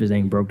in the if it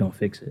ain't broke, don't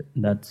fix it.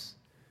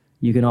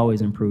 You can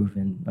always improve.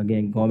 And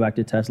again, going back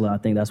to Tesla, I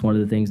think that's one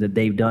of the things that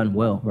they've done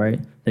well, right?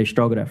 They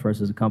struggled at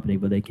first as a company,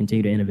 but they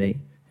continue to innovate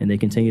and they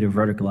continue to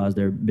verticalize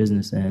their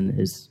business, and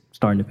it's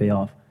starting to pay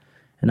off.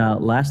 And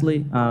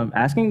lastly,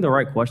 asking the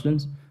right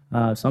questions.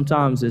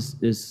 Sometimes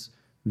it's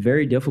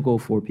very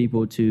difficult for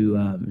people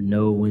to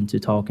know when to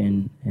talk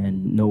and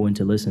know when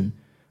to listen.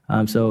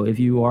 So if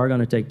you are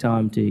going to take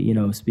time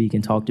to, speak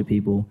and talk to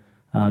people,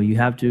 you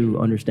have to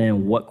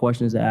understand what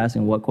questions to ask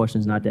and what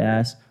questions not to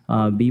ask.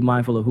 Be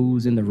mindful of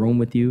who's in the room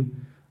with you.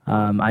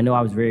 I know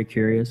I was very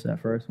curious at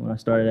first when I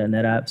started at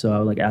NetApp, so I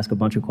would ask a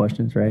bunch of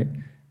questions, right?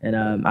 And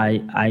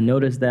I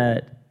noticed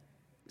that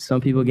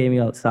some people gave me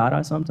a side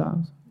eye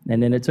sometimes,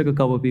 and then it took a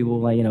couple of people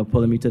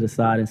pulling me to the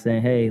side and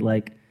saying, hey,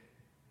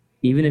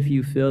 even if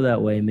you feel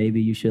that way,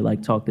 maybe you should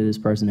talk to this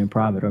person in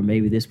private, or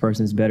maybe this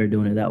person's better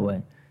doing it that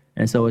way.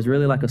 And so it's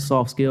really a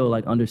soft skill,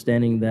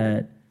 understanding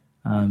that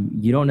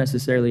you don't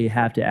necessarily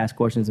have to ask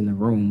questions in the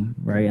room,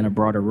 right, in a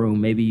broader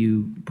room. Maybe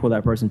you pull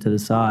that person to the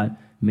side.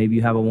 Maybe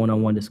you have a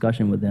one-on-one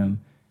discussion with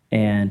them.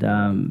 And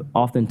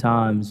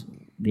oftentimes,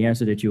 the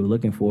answer that you were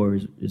looking for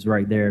is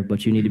right there,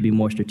 but you need to be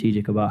more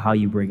strategic about how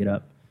you bring it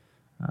up.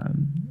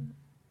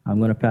 I'm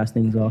going to pass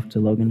things off to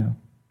Logan now.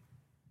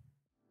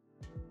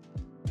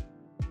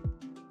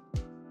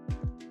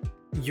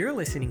 You're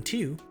listening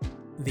to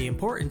The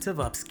Importance of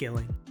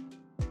Upskilling.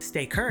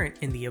 Stay current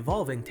in the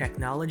evolving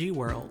technology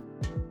world.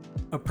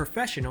 A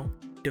professional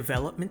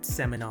development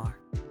seminar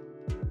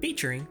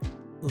featuring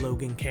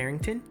Logan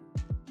Carrington,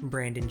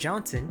 Brandon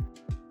Johnson,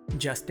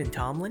 Justin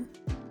Tomlin,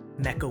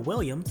 Mecca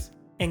Williams,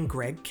 and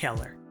Greg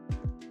Keller.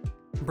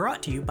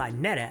 Brought to you by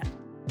NetApp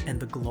and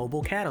the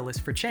Global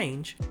Catalyst for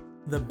Change,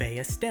 the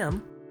BEA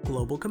STEM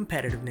Global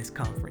Competitiveness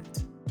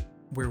Conference,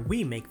 where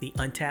we make the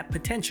untapped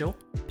potential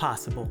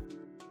possible.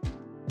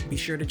 Be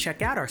sure to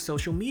check out our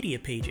social media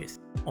pages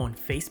on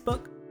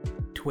Facebook,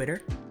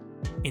 Twitter,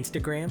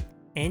 Instagram,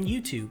 and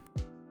YouTube.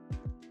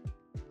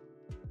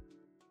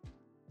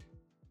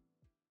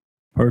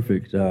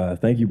 Perfect.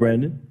 Thank you,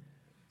 Brandon.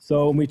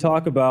 So when we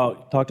talked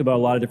about a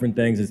lot of different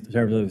things in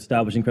terms of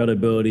establishing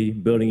credibility,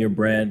 building your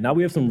brand. Now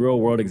we have some real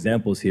world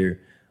examples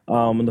here.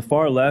 On the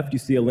far left, you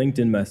see a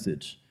LinkedIn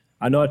message.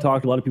 I know I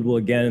talked to a lot of people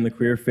again in the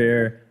career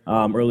fair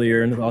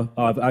earlier, and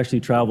I've actually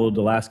traveled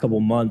the last couple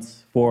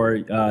months for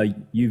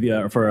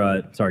UVA,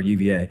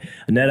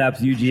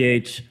 NetApp's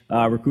UGH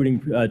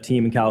recruiting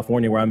team in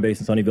California, where I'm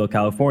based in Sunnyvale,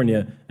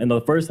 California. And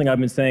the first thing I've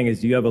been saying is,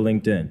 do you have a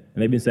LinkedIn? And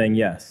they've been saying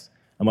yes.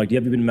 I'm like, do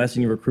you have been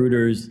messaging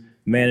recruiters,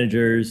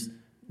 managers,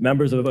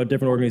 members of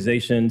different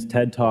organizations,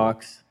 TED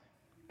Talks,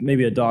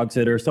 maybe a dog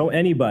sitter, so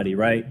anybody,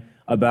 right,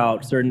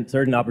 about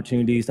certain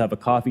opportunities to have a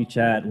coffee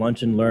chat,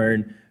 lunch and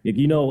learn.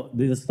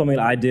 This is something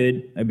that I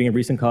did, being a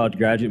recent college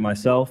graduate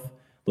myself,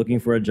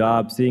 looking for a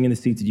job, sitting in the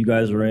seats that you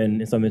guys are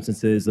in some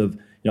instances of,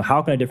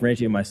 how can I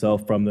differentiate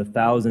myself from the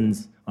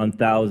thousands on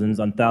thousands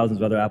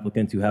of other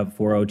applicants who have a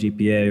 4.0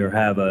 GPA or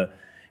have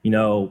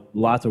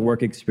lots of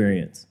work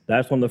experience.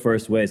 That's one of the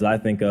first ways I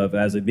think of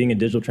as it being a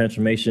digital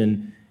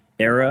transformation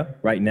era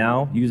right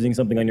now, using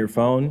something on your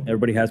phone.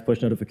 Everybody has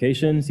push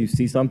notifications. You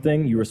see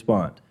something, you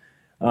respond.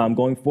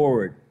 Going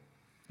forward,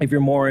 if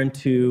you're more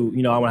into,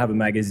 I want to have a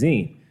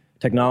magazine,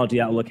 technology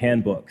outlook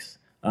handbooks,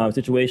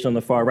 situation on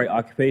the far right,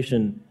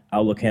 occupation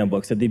outlook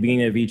handbooks. At the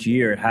beginning of each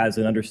year, it has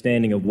an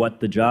understanding of what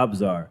the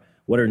jobs are,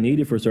 what are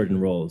needed for certain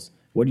roles,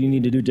 what do you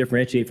need to do to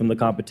differentiate from the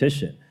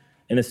competition.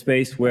 In a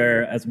space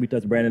where, as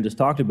Brandon just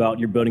talked about,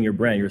 you're building your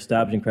brand, you're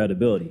establishing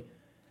credibility.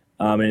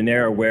 In an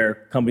era where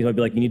companies might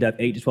be like, you need to have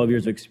 8 to 12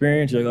 years of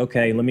experience. You're like,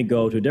 okay, let me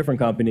go to a different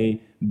company,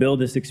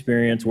 build this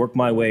experience, work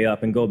my way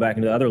up, and go back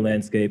into the other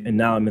landscape, and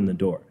now I'm in the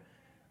door.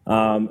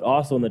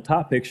 Also, in the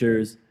top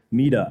pictures,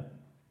 Meetup.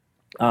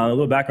 A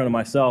little background on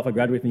myself. I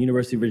graduated from the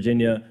University of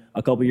Virginia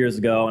a couple years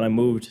ago, and I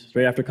moved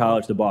straight after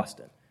college to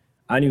Boston.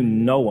 I knew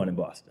no one in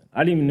Boston.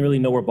 I didn't even really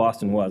know where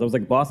Boston was. I was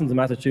like, Boston's in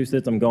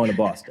Massachusetts, I'm going to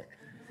Boston.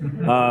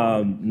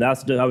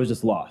 I was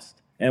just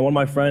lost. And one of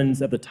my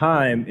friends at the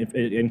time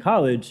in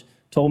college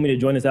told me to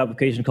join this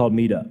application called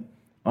Meetup.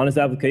 On this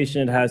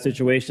application, it has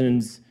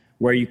situations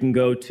where you can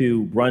go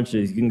to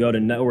brunches, you can go to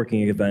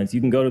networking events, you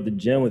can go to the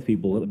gym with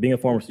people. Being a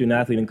former student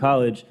athlete in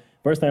college,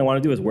 first thing I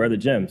want to do is wear the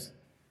gyms.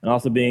 And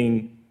also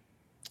being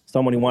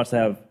someone who wants to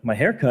have my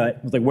hair cut,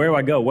 I was like, where do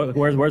I go?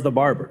 Where's the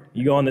barber?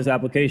 You go on this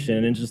application,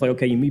 and it's just like,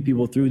 okay, you meet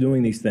people through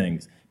doing these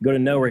things. You go to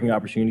networking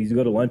opportunities, you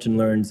go to lunch and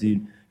learns,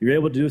 you're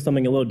able to do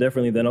something a little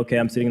differently than, okay,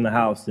 I'm sitting in the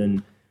house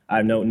and I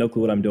have no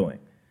clue what I'm doing.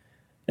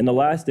 And the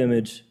last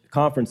image,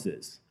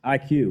 conferences,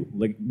 IQ,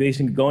 like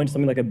basically going to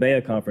something like a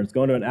BEA conference,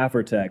 going to an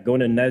Afrotech, going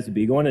to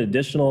NSBE, going to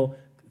additional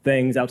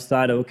things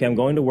outside of, okay, I'm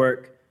going to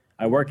work,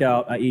 I work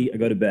out, I eat, I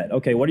go to bed.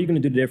 Okay, what are you going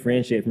to do to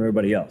differentiate from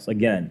everybody else?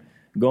 Again,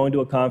 going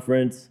to a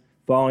conference,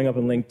 following up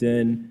on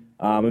LinkedIn.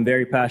 I'm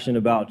very passionate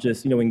about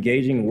just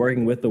engaging and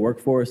working with the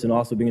workforce, and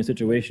also being in a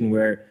situation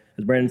where,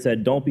 as Brandon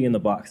said, don't be in the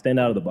box, stand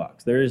out of the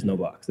box. There is no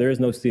box, there is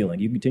no ceiling.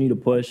 You continue to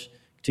push,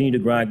 continue to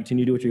grind,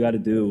 continue to do what you got to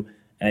do,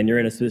 and you're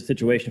in a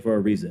situation for a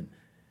reason.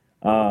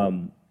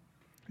 Now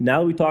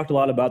that we talked a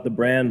lot about the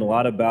brand, a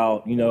lot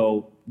about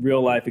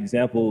real life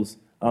examples,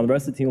 the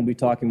rest of the team will be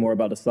talking more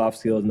about the soft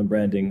skills and the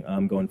branding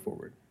going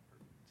forward.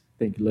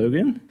 Thank you,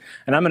 Logan.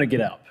 And I'm going to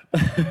get up.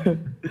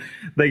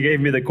 They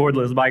gave me the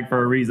cordless mic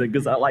for a reason,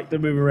 because I like to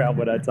move around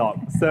when I talk.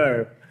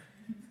 So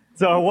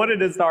So I wanted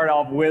to start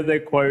off with a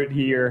quote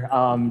here,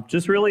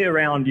 just really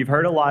around, you've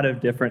heard a lot of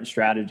different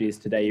strategies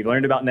today. You've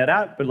learned about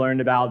NetApp, but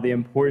learned about the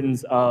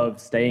importance of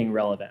staying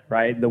relevant,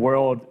 right? The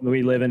world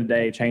we live in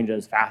today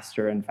changes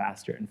faster and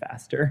faster and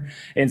faster.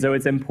 And so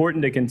it's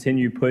important to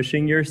continue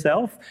pushing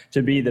yourself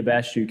to be the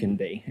best you can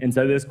be. And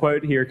so this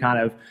quote here kind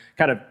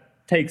of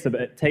takes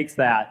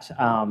that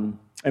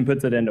and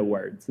puts it into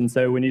words. And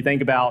so when you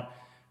think about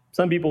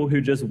some people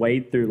who just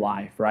wade through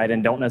life, right,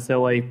 and don't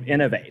necessarily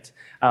innovate,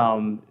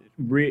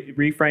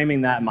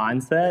 reframing that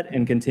mindset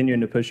and continuing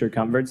to push your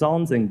comfort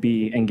zones and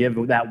give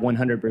that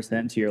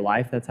 100% to your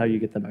life, that's how you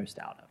get the most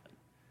out of it.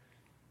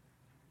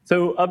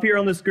 So up here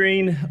on the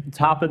screen,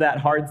 top of that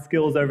hard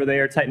skills over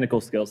there, technical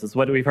skills. That's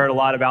what we've heard a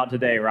lot about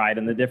today, right?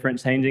 And the different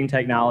changing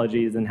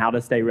technologies and how to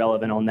stay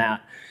relevant on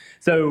that.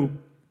 So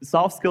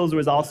soft skills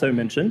was also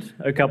mentioned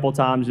a couple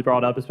times. You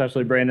brought up,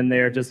 especially Brandon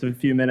there just a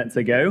few minutes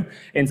ago.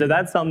 And so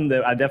that's something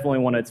that I definitely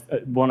want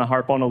to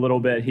harp on a little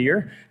bit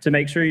here to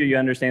make sure you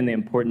understand the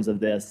importance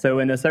of this. So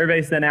in a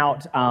survey sent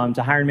out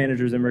to hiring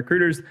managers and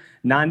recruiters,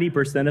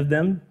 90% of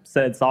them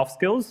said soft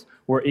skills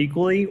were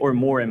equally or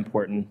more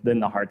important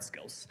than the hard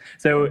skills.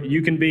 So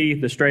you can be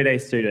the straight A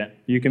student,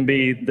 you can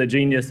be the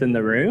genius in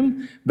the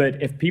room, but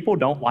if people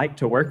don't like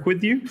to work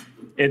with you,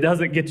 it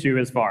doesn't get you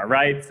as far,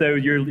 right? So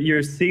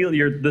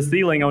the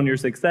ceiling on your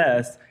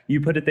success,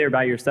 you put it there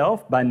by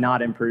yourself by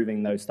not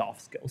improving those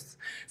soft skills.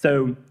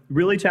 So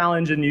really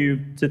challenging you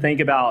to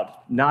think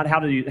about not how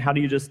do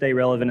you just stay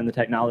relevant in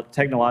the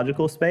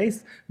technological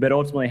space, but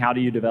ultimately how do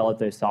you develop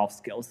those soft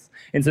skills?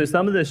 And so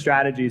some of the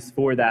strategies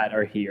for that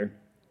are here.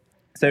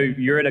 So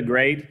you're at a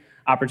great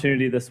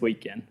opportunity this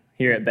weekend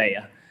here at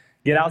Baya.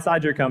 Get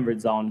outside your comfort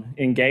zone,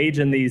 engage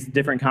in these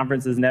different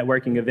conferences,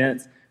 networking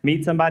events,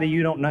 meet somebody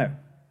you don't know.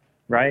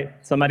 Right?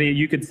 Somebody,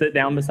 you could sit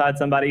down beside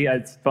somebody.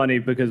 It's funny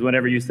because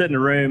whenever you sit in a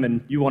room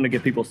and you want to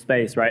give people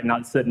space, right?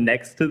 Not sitting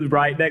next to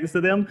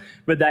them,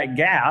 but that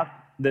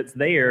gap that's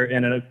there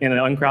in an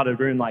uncrowded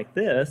room like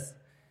this,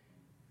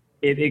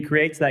 it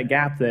creates that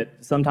gap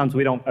that sometimes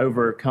we don't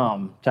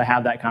overcome to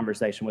have that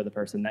conversation with the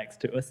person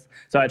next to us.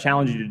 So I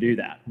challenge you to do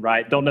that,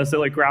 right? Don't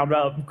necessarily crowd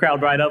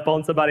right up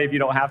on somebody if you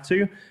don't have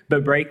to,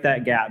 but break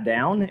that gap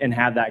down and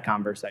have that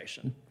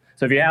conversation.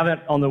 So if you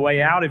haven't, on the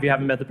way out, if you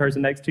haven't met the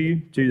person next to you,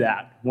 do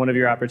that. One of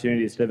your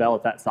opportunities to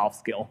develop that soft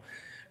skill.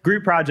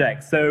 Group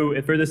projects. So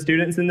for the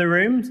students in the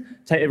rooms,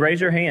 raise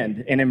your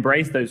hand and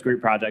embrace those group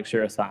projects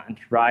you're assigned,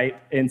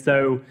 right? And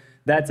so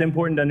that's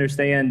important to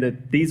understand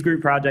that these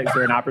group projects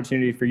are an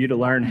opportunity for you to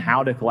learn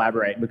how to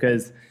collaborate,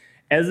 because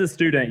as a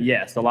student,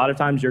 yes, a lot of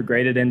times you're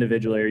graded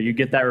individually, or you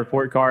get that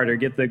report card or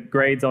get the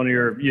grades on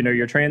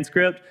your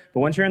transcript. But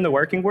once you're in the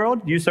working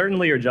world, you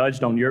certainly are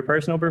judged on your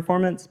personal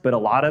performance, but a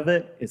lot of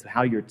it is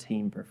how your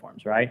team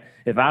performs, right?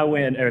 If I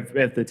win, or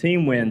if the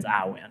team wins,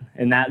 I win.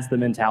 And that's the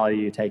mentality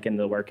you take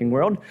into the working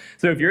world.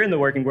 So if you're in the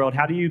working world,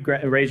 how do you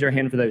raise your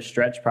hand for those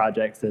stretch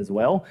projects as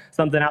well?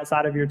 Something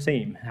outside of your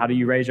team. How do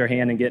you raise your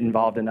hand and get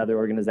involved in other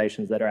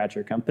organizations that are at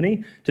your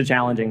company to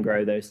challenge and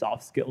grow those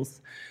soft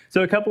skills?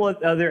 So a couple of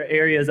other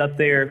areas up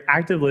there,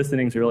 active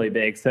listening is really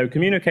big. So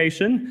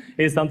communication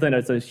is something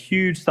that's a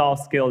huge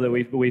soft skill that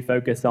we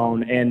focus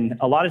on. And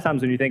a lot of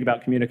times when you think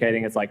about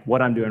communicating, it's like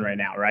what I'm doing right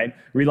now, right?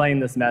 Relaying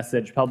this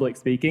message, public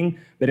speaking.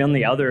 But on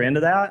the other end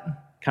of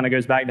that, kind of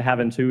goes back to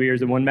having 2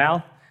 ears and 1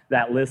 mouth.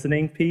 That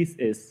listening piece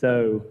is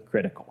so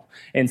critical.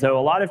 And so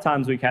a lot of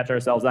times we catch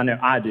ourselves, I know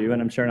I do,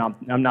 and I'm sure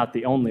I'm not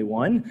the only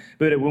one,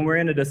 but when we're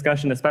in a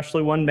discussion,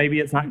 especially one maybe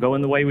it's not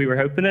going the way we were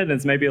hoping it, and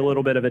it's maybe a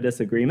little bit of a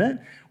disagreement,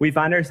 we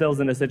find ourselves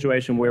in a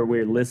situation where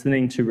we're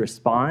listening to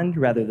respond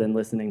rather than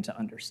listening to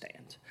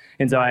understand.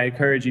 And so I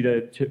encourage you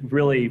to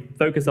really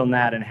focus on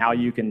that and how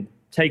you can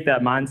take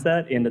that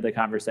mindset into the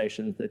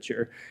conversations that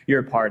you're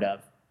a part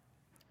of.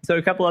 So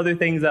a couple other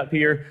things up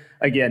here.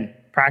 Again,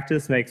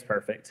 practice makes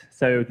perfect.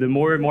 So the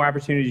more and more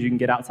opportunities you can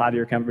get outside of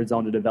your comfort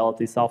zone to develop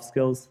these soft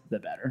skills, the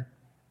better.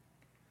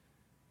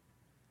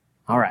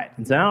 All right,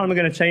 and so now I'm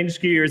going to change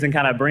gears and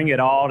kind of bring it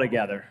all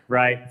together,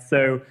 right?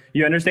 So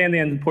you understand the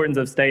importance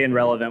of staying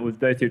relevant with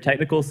both your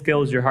technical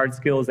skills, your hard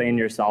skills, and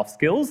your soft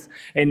skills.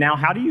 And now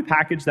how do you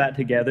package that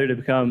together to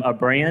become a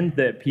brand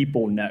that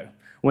people know?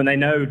 When they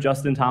know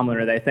Justin Tomlin,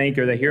 or they think,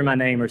 or they hear my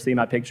name or see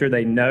my picture,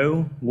 they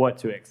know what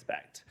to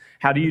expect.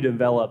 How do you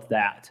develop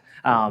that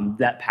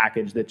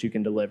package that you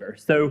can deliver?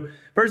 So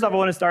first off, I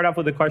want to start off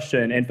with a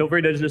question, and feel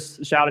free to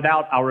just shout it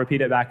out. I'll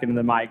repeat it back into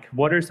the mic.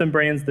 What are some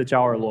brands that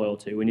y'all are loyal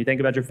to? When you think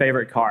about your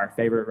favorite car,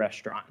 favorite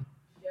restaurant?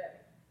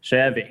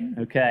 Chevy.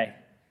 Okay.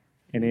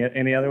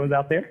 Any other ones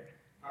out there?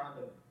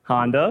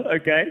 Honda.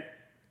 Okay.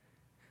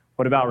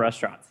 What about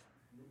restaurants?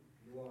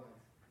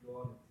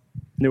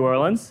 New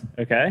Orleans.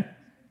 Okay.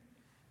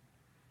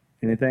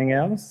 Anything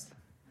else?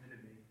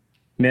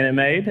 Minute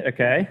Maid.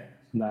 Okay.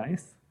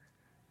 Nice.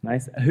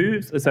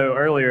 So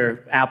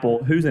earlier,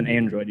 Apple, who's an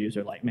Android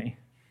user like me?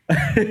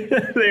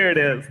 There it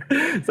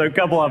is. So a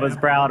couple of us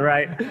proud,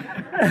 right?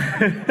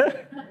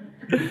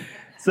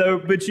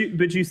 But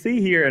you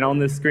see here and on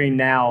the screen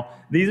now,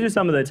 these are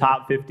some of the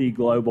top 50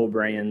 global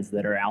brands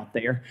that are out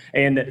there.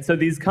 And so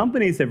these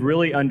companies have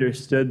really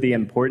understood the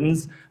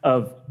importance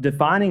of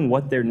defining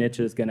what their niche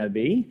is going to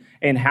be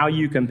and how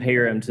you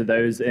compare them to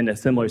those in a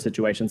similar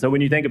situation. So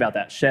when you think about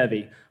that,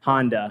 Chevy,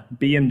 Honda,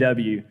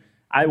 BMW,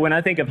 when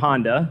I think of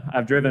Honda,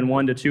 I've driven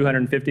one to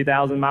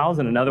 250,000 miles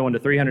and another one to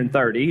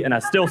 330, and I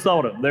still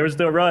sold them. They were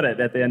still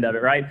running at the end of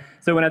it, right?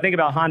 So when I think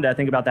about Honda, I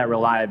think about that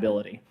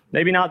reliability.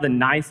 Maybe not the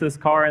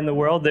nicest car in the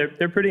world.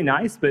 They're pretty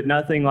nice, but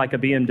nothing like a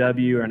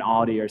BMW or an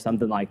Audi or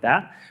something like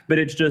that. But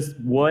it's just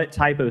what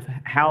type of,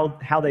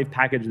 how they've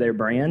packaged their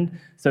brand.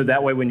 So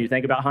that way when you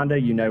think about Honda,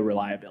 you know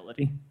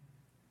reliability.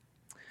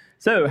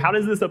 So how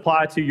does this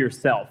apply to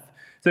yourself?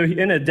 So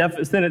in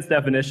a sentence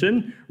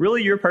definition,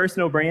 really your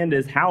personal brand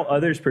is how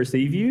others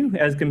perceive you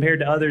as compared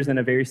to others in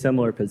a very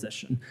similar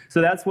position.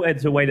 So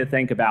it's a way to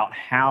think about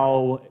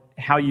how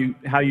you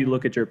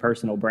look at your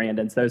personal brand.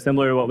 And so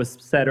similar to what was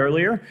said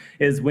earlier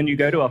is when you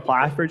go to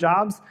apply for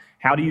jobs,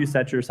 how do you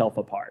set yourself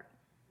apart?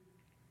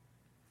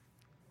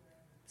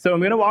 So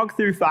I'm going to walk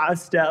through 5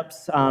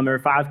 steps or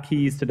 5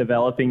 keys to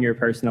developing your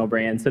personal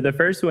brand. So the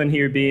first one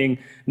here being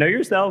know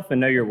yourself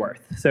and know your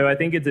worth. So I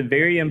think it's a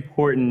very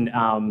important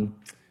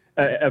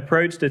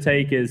approach to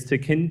take is to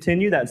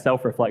continue that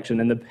self-reflection.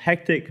 In the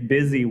hectic,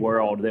 busy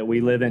world that we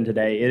live in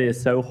today, it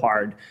is so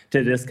hard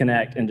to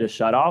disconnect and just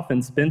shut off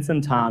and spend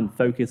some time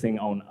focusing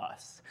on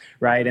us,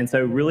 right? And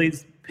so really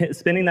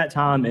spending that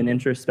time in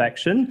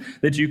introspection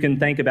that you can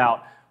think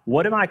about,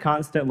 what am I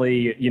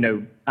constantly,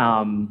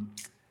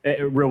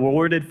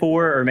 rewarded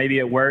for, or maybe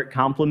at work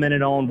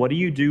complimented on? What do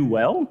you do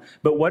well?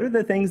 But what are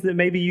the things that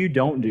maybe you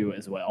don't do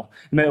as well?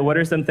 What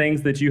are some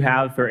things that you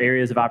have for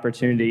areas of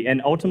opportunity?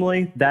 And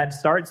ultimately, that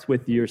starts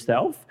with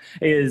yourself,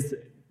 is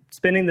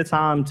spending the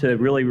time to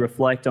really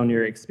reflect on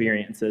your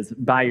experiences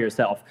by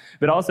yourself.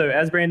 But also,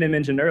 as Brandon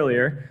mentioned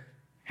earlier,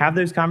 have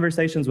those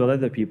conversations with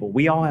other people.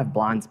 We all have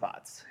blind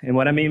spots. And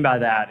what I mean by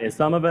that is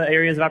some of the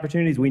areas of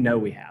opportunities we know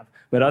we have,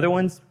 but other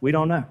ones we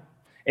don't know.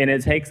 And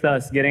it takes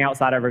us getting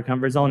outside of our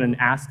comfort zone and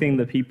asking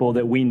the people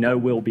that we know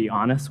will be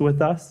honest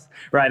with us,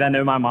 right? I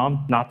know my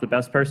mom, not the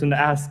best person to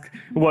ask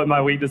what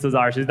my weaknesses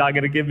are. She's not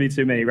going to give me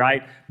too many,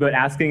 right? But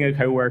asking a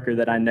coworker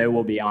that I know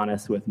will be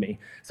honest with me.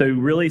 So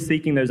really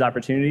seeking those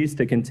opportunities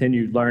to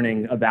continue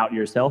learning about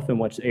yourself and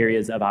what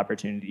areas of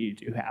opportunity you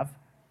do have.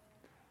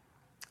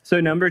 So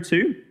number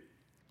 2,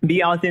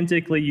 be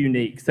authentically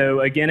unique. So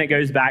again, it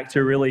goes back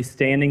to really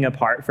standing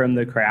apart from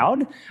the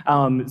crowd.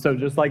 So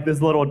just like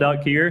this little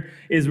duck here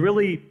is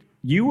really,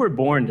 you were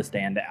born to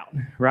stand out,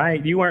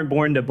 right? You weren't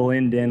born to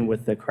blend in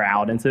with the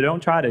crowd. And so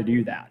don't try to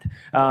do that.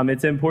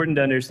 It's important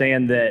to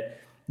understand that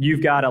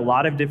you've got a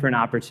lot of different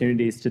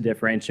opportunities to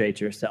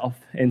differentiate yourself.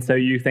 And so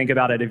you think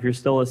about it, if you're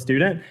still a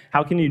student,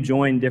 how can you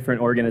join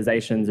different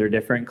organizations or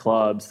different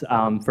clubs?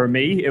 For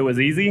me, it was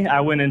easy.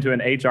 I went into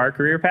an HR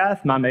career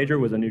path. My major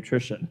was a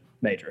nutrition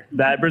major.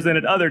 That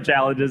presented other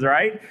challenges,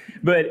 right?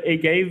 But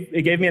it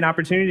gave me an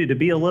opportunity to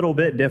be a little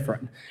bit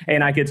different.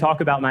 And I could talk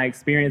about my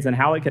experience and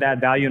how it could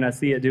add value, and I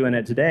see it doing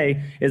it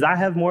today, is I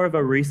have more of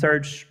a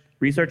research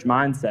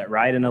mindset,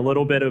 right? And a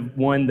little bit of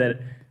one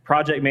that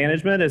project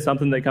management is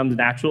something that comes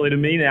naturally to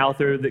me now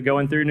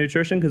going through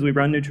nutrition, because we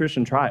run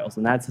nutrition trials,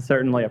 and that's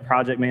certainly a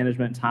project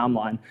management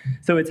timeline.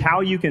 So it's how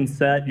you can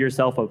set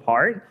yourself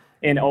apart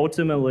and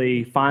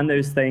ultimately find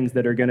those things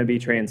that are going to be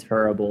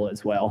transferable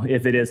as well,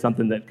 if it is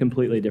something that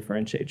completely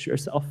differentiates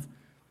yourself.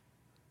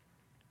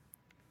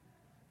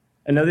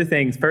 Another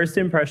thing, first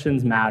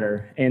impressions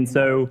matter. And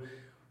so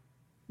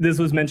this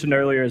was mentioned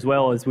earlier as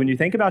well, is when you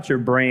think about your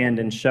brand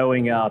and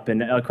showing up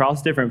and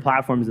across different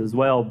platforms as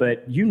well,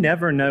 but you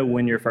never know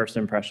when your first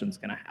impression is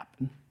going to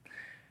happen.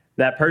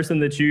 That person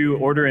that you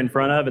order in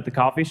front of at the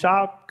coffee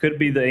shop could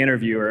be the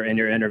interviewer in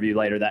your interview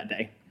later that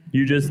day.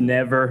 You just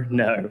never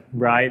know,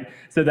 right?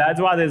 So that's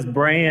why this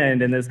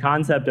brand and this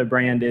concept of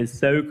brand is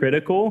so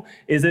critical,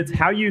 is it's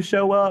how you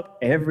show up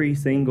every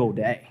single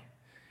day.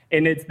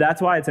 And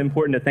that's why it's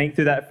important to think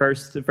through that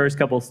first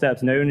couple of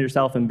steps, knowing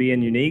yourself and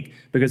being unique,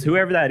 because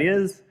whoever that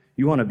is,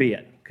 you want to be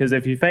it. Because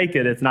if you fake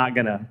it, it's not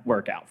going to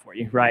work out for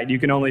you, right? You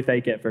can only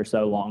fake it for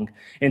so long.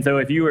 And so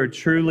if you are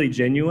truly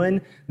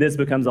genuine, this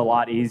becomes a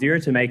lot easier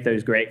to make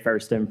those great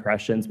first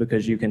impressions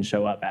because you can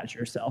show up as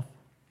yourself.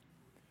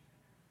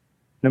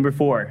 Number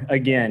 4,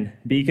 again,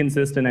 be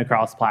consistent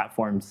across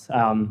platforms.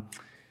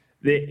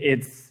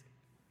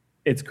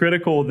 It's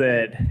critical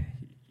that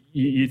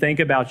you think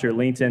about your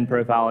LinkedIn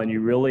profile and you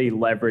really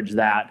leverage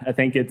that. I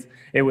think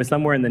it was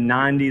somewhere in the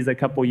 90s a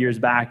couple years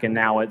back, and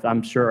now it's,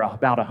 I'm sure,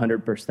 about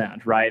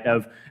 100%, right?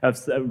 Of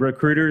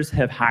recruiters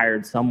have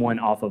hired someone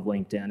off of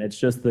LinkedIn. It's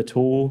just the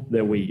tool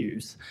that we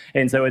use.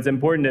 And so it's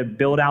important to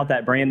build out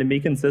that brand and be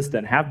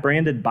consistent. Have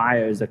branded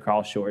bios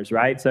across yours,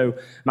 right? So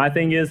my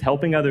thing is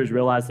helping others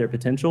realize their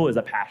potential is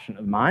a passion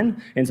of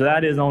mine. And so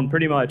that is on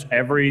pretty much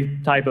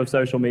every type of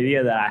social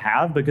media that I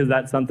have, because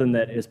that's something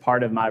that is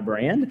part of my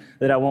brand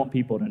that I want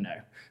people to know.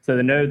 So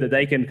they know that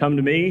they can come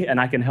to me and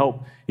I can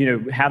help,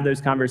 have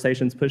those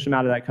conversations, push them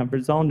out of that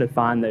comfort zone to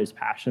find those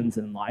passions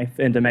in life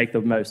and to make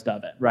the most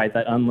of it, right?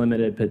 That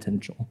unlimited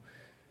potential.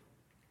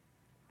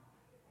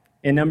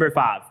 And number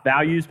 5,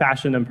 values,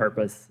 passion, and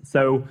purpose.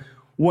 So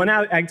one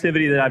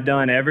activity that I've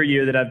done every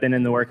year that I've been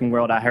in the working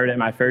world, I heard it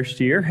my first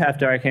year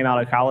after I came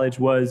out of college,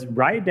 was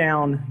write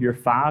down your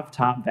 5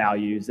 top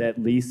values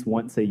at least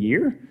once a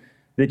year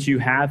that you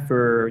have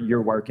for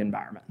your work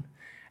environment.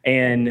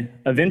 And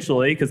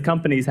eventually, because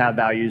companies have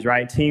values,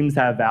 right? Teams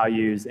have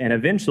values, and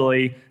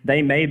eventually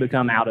they may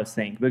become out of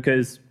sync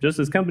because just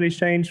as companies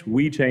change,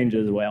 we change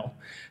as well.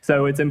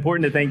 So it's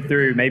important to think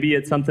through, maybe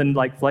it's something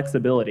like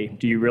flexibility.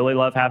 Do you really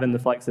love having the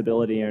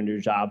flexibility in your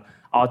job?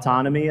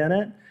 Autonomy in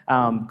it?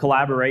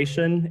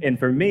 Collaboration, and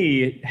for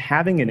me,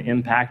 having an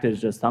impact is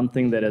just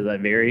something that is a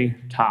very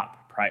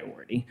top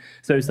priority.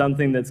 So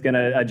something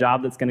a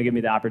job that's gonna give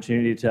me the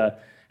opportunity to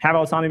have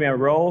autonomy in my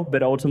role,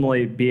 but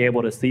ultimately be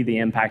able to see the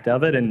impact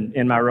of it. And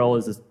in my role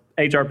as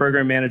HR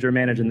program manager,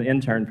 managing the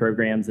intern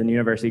programs and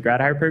university grad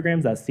hire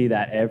programs, I see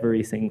that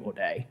every single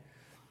day.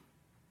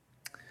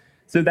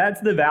 So that's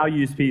the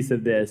values piece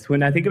of this.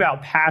 When I think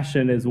about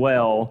passion as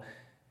well,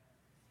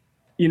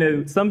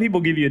 some people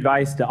give you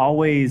advice to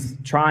always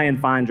try and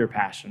find your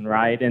passion,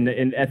 right?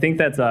 And I think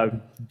that's a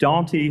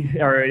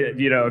daunting or,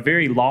 a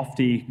very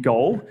lofty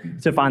goal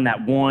to find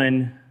that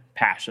one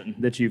passion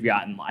that you've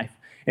got in life.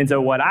 And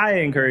so what I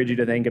encourage you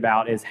to think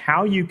about is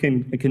how you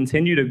can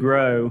continue to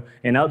grow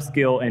and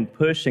upskill and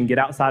push and get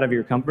outside of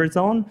your comfort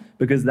zone,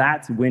 because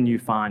that's when you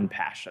find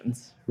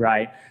passions,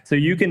 right? So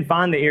you can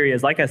find the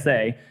areas, like I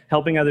say,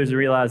 helping others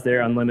realize their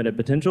unlimited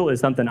potential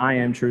is something I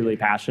am truly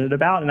passionate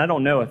about, and I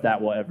don't know if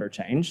that will ever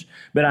change,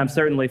 but I'm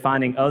certainly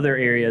finding other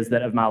areas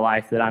of my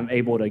life that I'm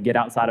able to get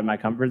outside of my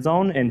comfort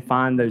zone and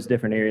find those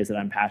different areas that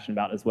I'm passionate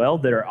about as well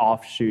that are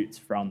offshoots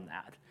from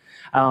that.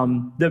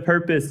 The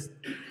purpose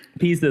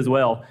piece as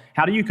well.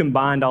 How do you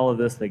combine all of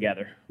this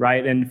together,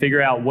 right? And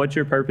figure out what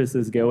your purpose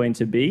is going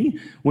to be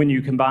when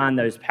you combine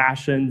those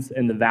passions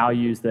and the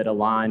values that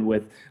align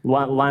with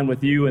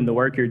you and the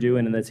work you're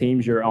doing and the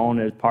teams you're on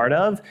as part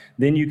of.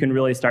 Then you can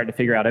really start to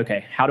figure out,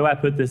 okay, how do I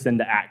put this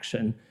into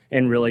action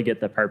and really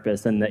get the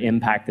purpose and the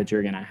impact that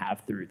you're going to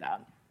have through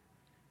that?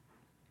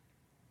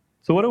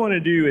 So what I want to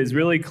do is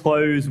really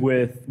close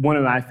with one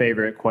of my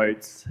favorite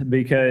quotes,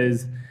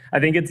 because I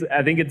think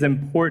it's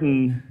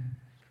important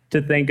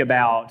to think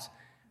about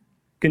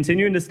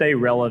continuing to stay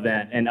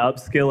relevant and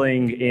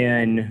upskilling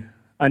in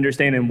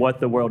understanding what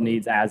the world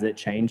needs as it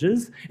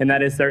changes. And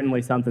that is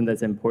certainly something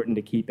that's important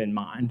to keep in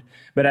mind.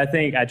 But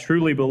I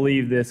truly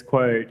believe this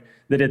quote,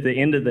 that at the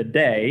end of the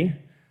day,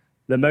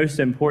 the most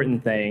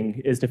important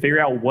thing is to figure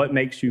out what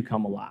makes you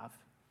come alive.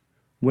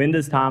 When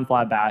does time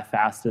fly by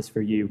fastest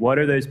for you? What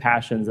are those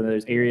passions and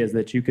those areas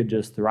that you could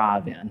just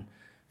thrive in?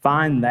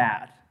 Find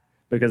that,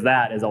 because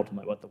that is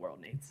ultimately what the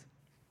world needs.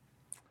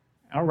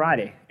 All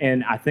righty,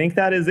 and I think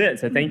that is it.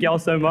 So thank y'all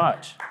so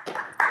much.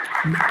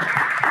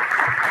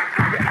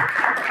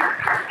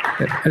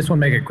 I just want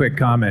to make a quick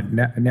comment.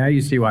 Now you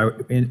see why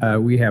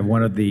we have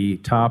one of the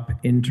top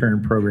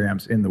intern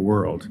programs in the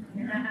world.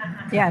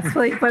 Yes,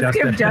 let's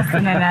give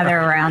Justin another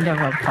round of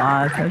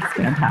applause. That's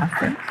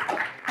fantastic.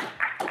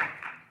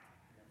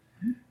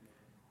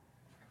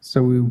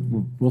 So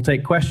we'll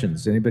take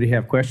questions. Anybody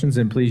have questions?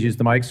 And please use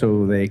the mic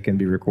so they can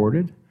be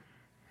recorded.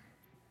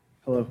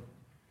 Hello.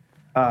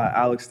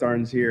 Alex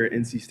Starnes here,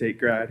 NC State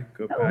grad.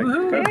 Go Pack.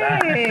 Go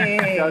Pack.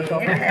 Yeah.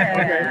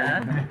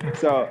 Okay.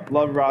 So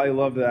love Raleigh,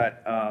 love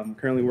that.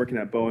 Currently working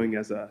at Boeing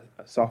as a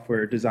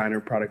software designer,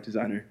 product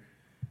designer.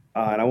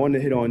 And I wanted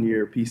to hit on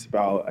your piece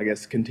about, I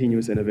guess,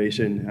 continuous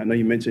innovation. I know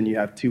you mentioned you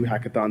have 2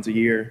 hackathons a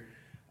year,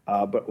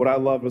 but what I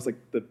loved was like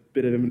the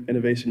bit of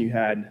innovation you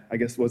had, I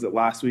guess, was it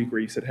last week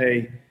where you said,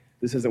 hey,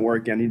 this isn't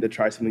working, I need to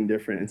try something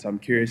different. And so I'm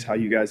curious how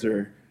you guys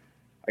are,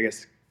 I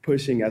guess,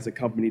 pushing as a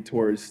company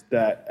towards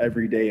that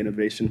everyday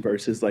innovation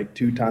versus like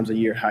 2 times a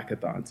year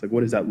hackathons. Like,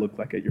 what does that look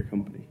like at your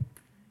company?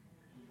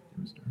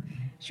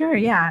 Sure,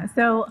 yeah.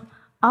 So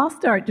I'll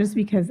start just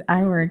because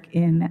I work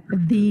in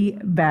the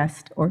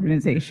best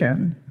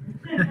organization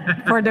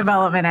for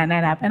development at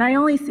NetApp. And I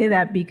only say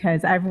that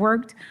because I've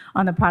worked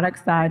on the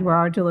product side where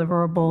our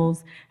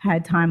deliverables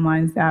had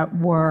timelines that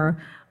were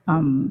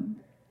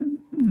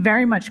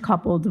very much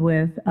coupled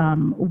with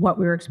what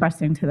we were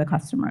expressing to the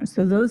customers.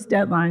 So those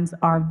deadlines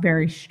are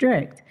very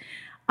strict.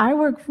 I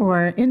work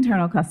for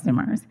internal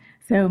customers.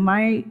 So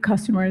my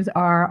customers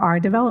are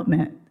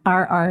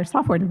our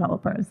software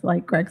developers.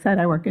 Like Greg said,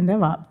 I work in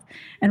DevOps.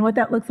 And what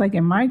that looks like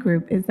in my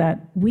group is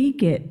that we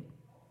get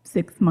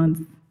 6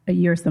 months, a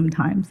year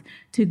sometimes,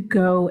 to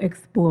go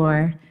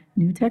explore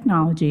new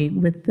technology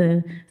with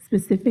the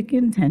specific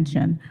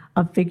intention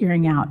of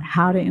figuring out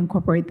how to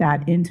incorporate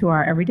that into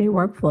our everyday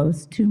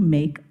workflows to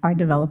make our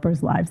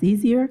developers' lives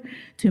easier,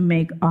 to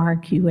make our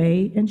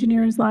QA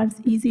engineers' lives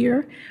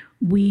easier.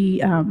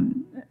 We,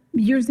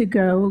 years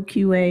ago,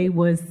 QA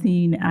was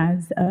seen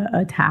as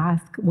a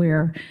task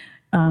where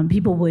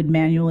people would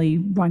manually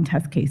run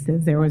test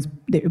cases. It was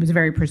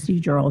very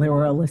procedural. There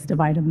were a list of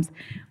items.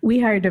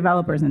 We hired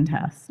developers and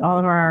tests. All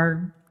of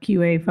our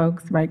QA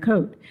folks write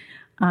code.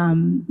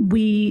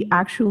 We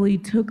actually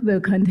took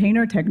the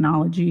container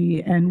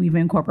technology and we've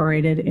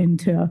incorporated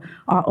into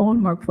our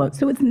own workflow.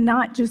 So it's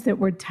not just that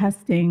we're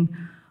testing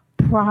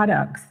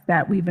products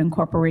that we've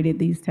incorporated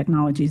these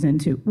technologies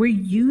into. We're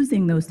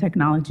using those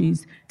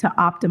technologies to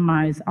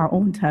optimize our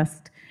own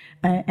test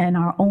and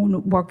our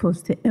own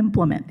workflows to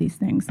implement these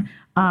things.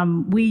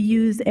 We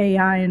use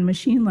AI and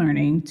machine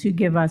learning to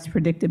give us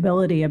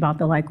predictability about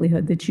the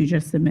likelihood that you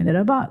just submitted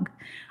a bug.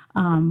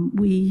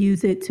 We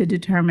use it to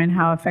determine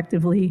how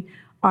effectively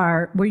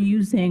we're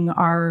using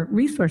our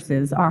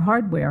resources, our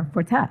hardware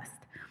for test.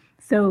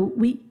 So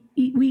we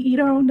eat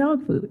our own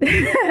dog food.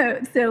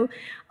 So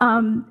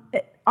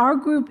our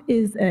group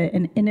is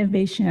an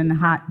innovation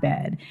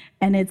hotbed,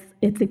 and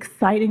it's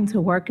exciting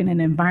to work in an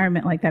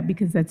environment like that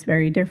because that's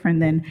very different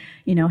than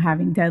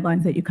having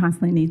deadlines that you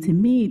constantly need to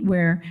meet,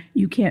 where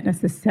you can't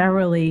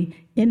necessarily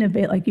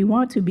innovate like you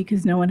want to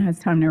because no one has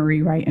time to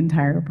rewrite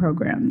entire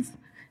programs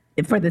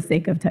for the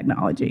sake of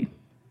technology.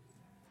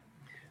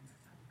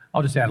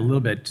 I'll just add a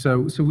little bit.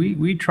 So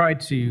we try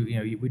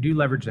to, we do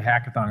leverage the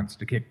hackathons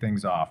to kick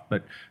things off,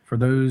 but for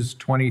those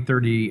 20,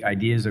 30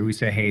 ideas that we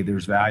say, hey,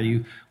 there's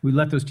value, we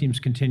let those teams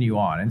continue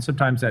on. And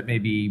sometimes that may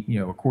be,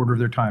 a quarter of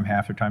their time,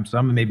 half their time.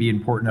 Some may be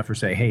important enough for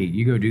say, hey,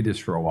 you go do this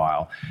for a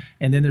while.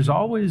 And then there's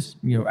always,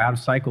 out of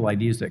cycle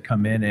ideas that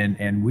come in,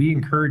 and we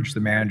encourage the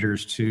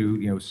managers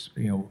to,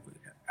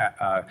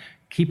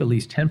 keep at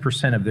least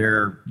 10% of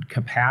their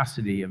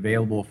capacity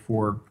available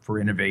for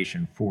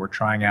innovation, for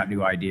trying out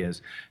new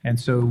ideas. And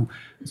so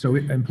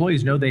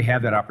employees know they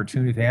have that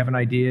opportunity. If they have an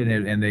idea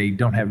and they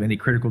don't have any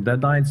critical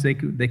deadlines,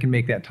 they can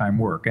make that time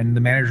work. And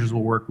the managers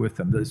will work with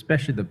them,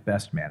 especially the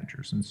best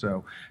managers. And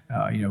so,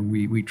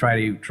 we try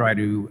to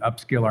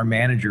upskill our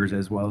managers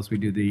as well as we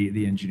do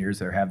the engineers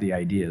that have the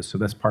ideas. So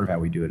that's part of how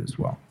we do it as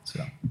well.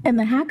 So. And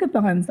the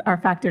hackathons are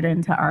factored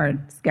into our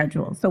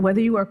schedule. So whether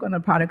you work on the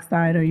product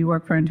side or you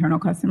work for internal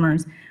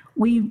customers,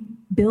 we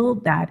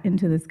build that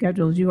into the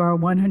schedules. You are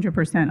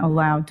 100%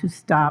 allowed to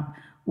stop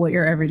what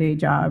your everyday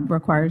job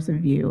requires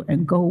of you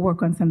and go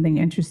work on something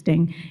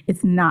interesting.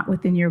 It's not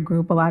within your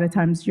group. A lot of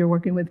times you're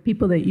working with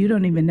people that you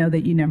don't even know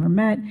that you never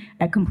met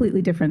at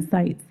completely different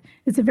sites.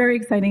 It's a very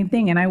exciting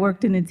thing. And I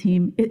worked in a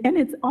team, and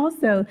it's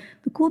also,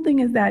 the cool thing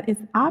is that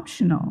it's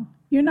optional.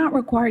 You're not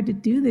required to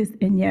do this,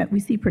 and yet we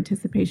see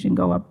participation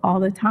go up all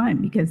the time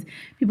because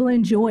people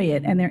enjoy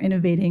it and they're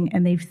innovating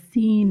and they've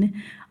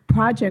seen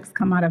projects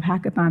come out of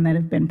hackathon that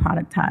have been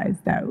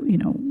productized that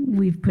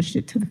we've pushed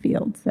it to the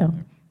field. So,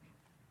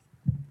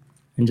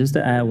 and just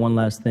to add one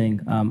last thing,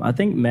 I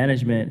think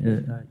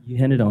management, you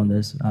hinted on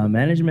this,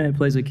 management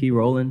plays a key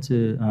role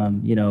into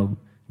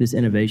this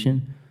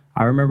innovation.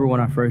 I remember when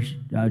I first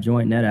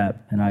joined NetApp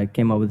and I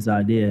came up with this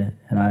idea,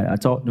 and I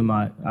talked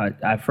to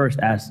I first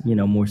asked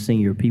more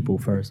senior people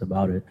first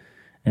about it,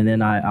 and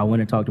then I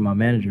went and talked to my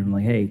manager. I'm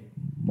like, hey,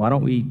 why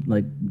don't we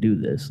do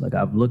this?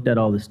 I've looked at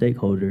all the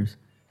stakeholders.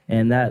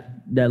 And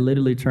that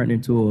literally turned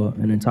into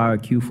an entire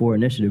Q4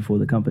 initiative for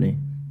the company.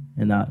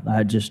 And I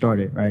had just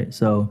started, right?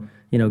 So,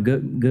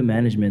 good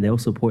management, they'll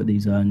support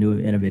these new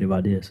innovative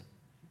ideas.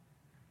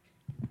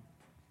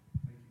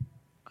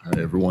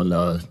 Hi, everyone.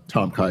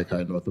 Tom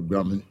Kaikai, Northrop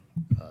Grumman.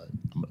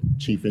 I'm a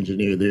chief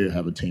engineer there. I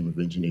have a team of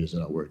engineers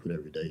that I work with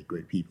every day.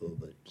 Great people,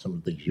 but some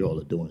of the things you all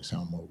are doing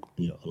sound more,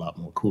 a lot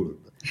more cooler.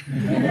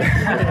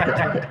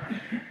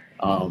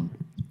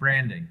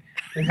 Branding.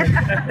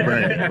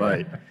 Branding,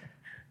 right.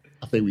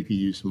 I think we could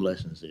use some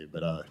lessons there.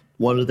 But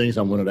one of the things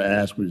I wanted to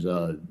ask was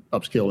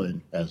upskilling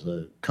as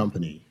a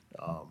company.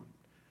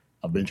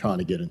 I've been trying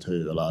to get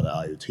into a lot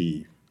of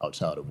IoT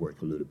outside of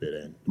work a little bit,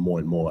 and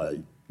more I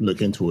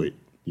look into it,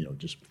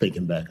 just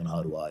thinking back on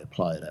how do I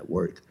apply it at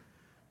work.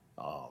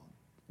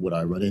 What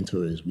I run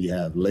into is we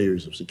have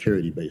layers of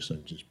security based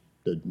on just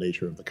the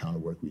nature of the kind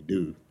of work we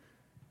do.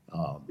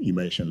 You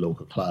mentioned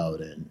local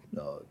cloud and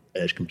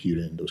edge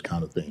computing, those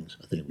kind of things.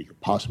 I think we could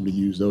possibly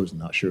use those. I'm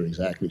not sure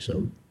exactly.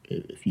 So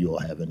if you all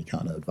have any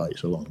kind of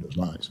advice along those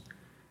lines,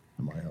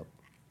 that might help.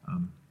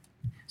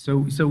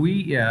 So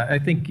we, I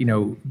think,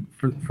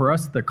 for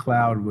us, the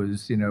cloud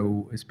was,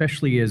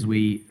 especially as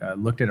we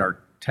looked at our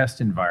test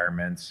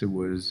environments, it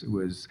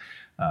was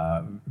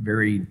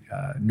very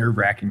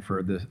nerve-wracking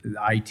for the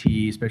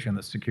IT, especially on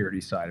the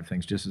security side of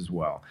things, just as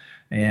well.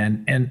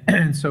 And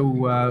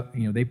so,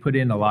 they put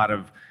in a lot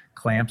of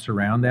clamps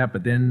around that,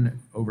 but then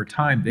over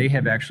time, they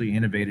have actually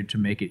innovated to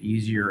make it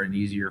easier and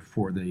easier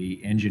for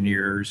the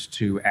engineers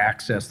to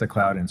access the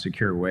cloud in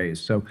secure ways.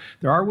 So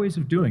there are ways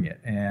of doing it.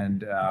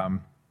 And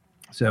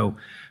so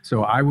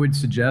I would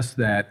suggest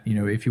that,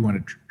 if you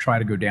want to try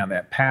to go down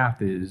that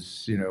path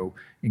is,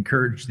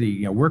 encourage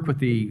work with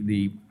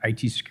the IT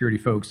security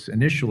folks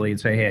initially and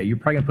say, hey, you're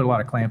probably gonna put a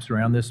lot of clamps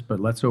around this, but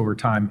let's over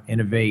time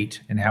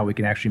innovate and how we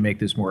can actually make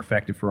this more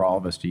effective for all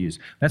of us to use.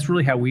 That's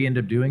really how we end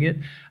up doing it.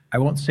 I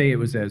won't say it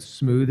was as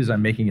smooth as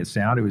I'm making it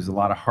sound. It was a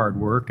lot of hard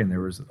work and there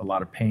was a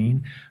lot of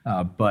pain.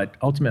 But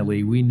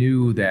ultimately, we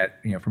knew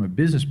that, from a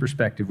business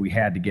perspective, we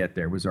had to get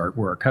there.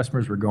 Where our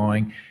customers were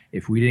going.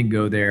 If we didn't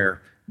go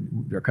there,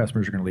 our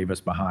customers are going to leave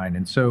us behind.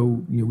 And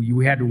so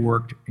we had to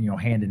work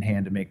hand in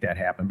hand to make that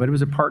happen. But it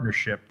was a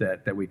partnership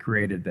that we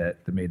created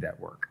that made that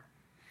work.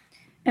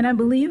 And I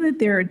believe that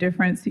there are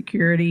different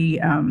security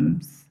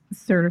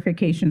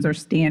certifications or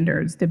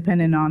standards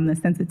depending on the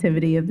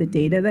sensitivity of the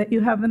data that you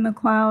have in the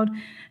cloud.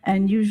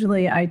 And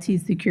usually IT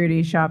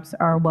security shops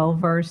are well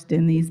versed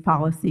in these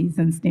policies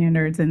and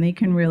standards, and they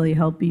can really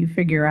help you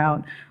figure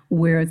out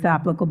where it's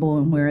applicable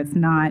and where it's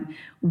not.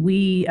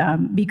 We,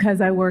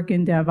 because I work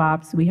in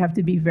DevOps, we have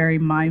to be very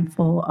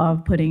mindful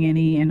of putting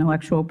any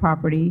intellectual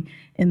property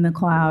in the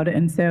cloud.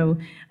 And so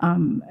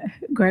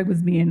Greg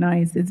was being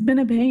nice. It's been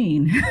a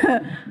pain.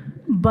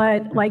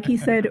 But like he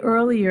said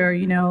earlier,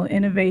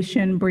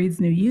 innovation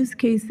breeds new use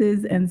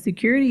cases, and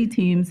security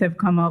teams have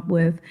come up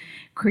with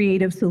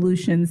creative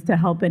solutions to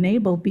help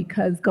enable,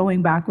 because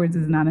going backwards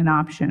is not an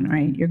option,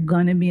 right? You're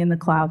going to be in the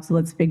cloud, so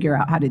let's figure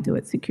out how to do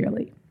it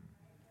securely.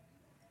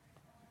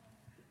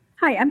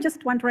 Hi, I'm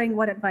just wondering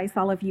what advice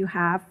all of you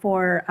have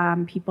for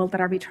people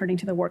that are returning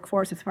to the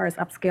workforce as far as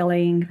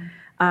upskilling,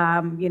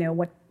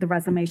 what the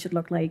resume should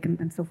look like,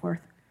 and so forth.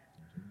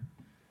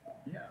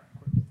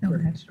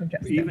 Even this might be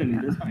a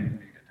good time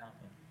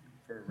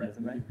for a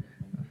resume.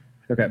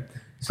 Okay,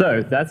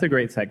 so that's a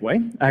great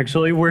segue.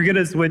 Actually, we're going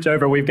to switch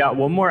over. We've got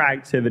one more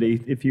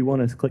activity. If you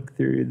want to click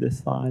through this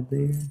slide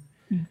there.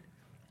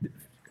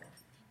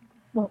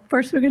 Well,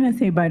 first we're going to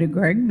say bye to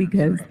Greg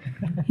because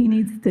he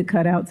needs to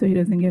cut out so he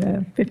doesn't get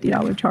a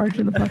 $50 charge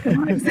in the parking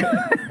lot.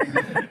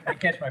 I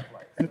catch my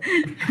flight.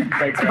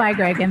 Thanks, bye,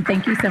 Greg, and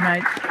thank you so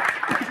much.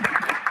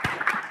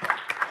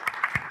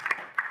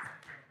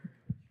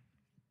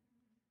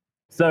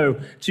 So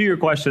to your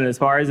question, as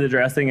far as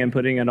addressing and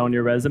putting it on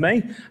your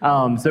resume,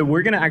 so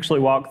we're going to actually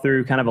walk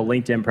through kind of a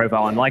LinkedIn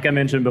profile. And like I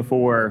mentioned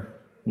before,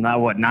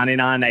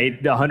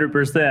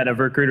 100% of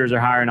recruiters are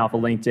hiring off of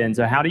LinkedIn.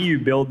 So how do you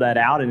build that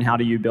out, and how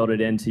do you build it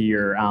into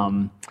your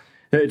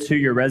to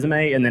your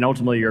resume, and then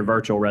ultimately your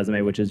virtual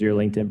resume, which is your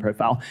LinkedIn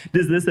profile?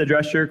 Does this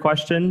address your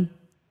question?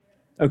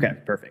 Okay,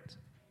 perfect.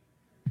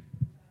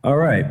 All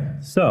right,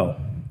 so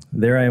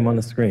there I am on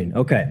the screen.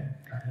 Okay.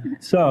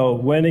 So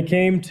when it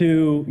came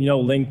to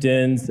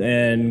LinkedIn's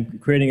and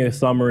creating a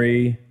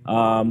summary,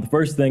 the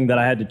first thing that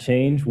I had to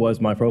change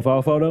was my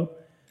profile photo.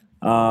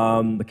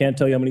 I can't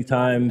tell you how many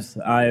times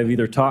I've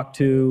either talked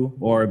to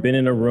or been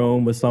in a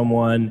room with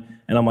someone,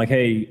 and I'm like,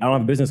 hey, I don't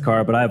have a business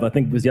card, but I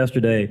think it was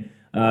yesterday,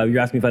 you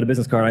asked me if I had a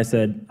business card, and I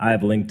said, I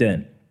have a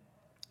LinkedIn.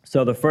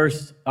 So the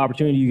first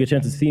opportunity you get a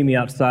chance to see me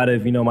outside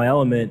of my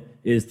element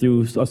is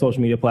through a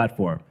social media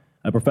platform,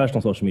 a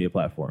professional social media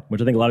platform,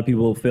 which I think a lot of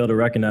people fail to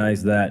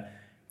recognize that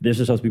this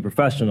is supposed to be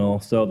professional,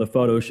 so the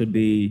photo should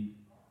be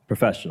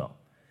professional.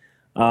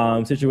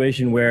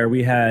 Situation where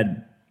we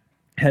had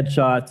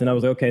headshots, and I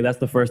was like, okay, that's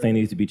the first thing that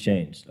needs to be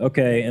changed.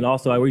 Okay, and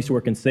also I used to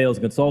work in sales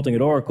and consulting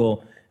at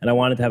Oracle, and I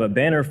wanted to have a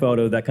banner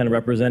photo that kind of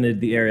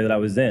represented the area that I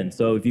was in.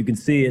 So if you can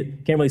see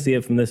it, can't really see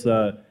it from this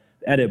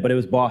edit, but it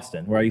was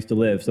Boston, where I used to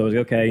live. So I was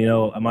like, okay,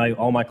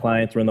 all my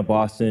clients were in the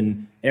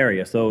Boston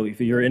area. So if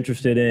you're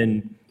interested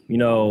in,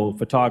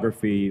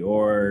 photography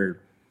or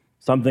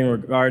something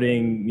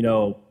regarding,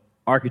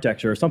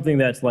 architecture or something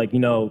that's like,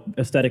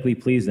 aesthetically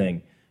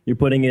pleasing, you're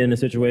putting it in a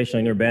situation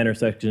in your banner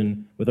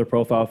section with a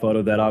profile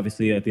photo that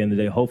obviously at the end of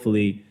the day,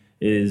 hopefully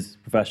is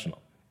professional.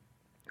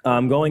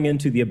 Going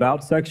into the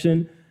About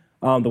section,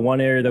 the one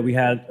area that we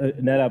had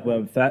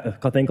NetApp,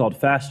 a thing called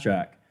Fast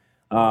Track.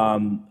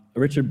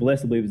 Richard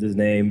Bliss, I believe is his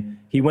name.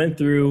 He went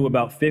through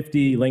about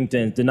 50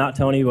 LinkedIns, did not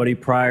tell anybody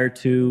prior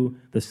to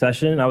the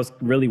session. I was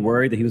really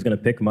worried that he was going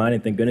to pick mine,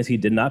 and thank goodness he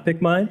did not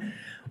pick mine.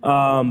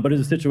 But it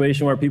was a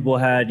situation where people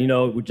had,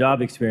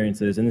 job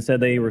experiences, and they said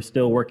they were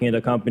still working at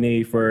a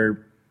company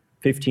for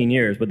 15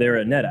 years, but they were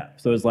at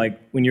NetApp. So it's like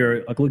when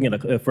you're looking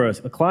at for a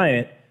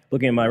client,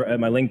 looking at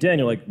my LinkedIn,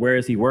 you're like, where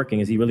is he working?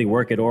 Does he really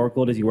work at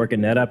Oracle? Does he work at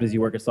NetApp? Does he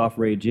work at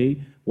Software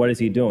AG? What is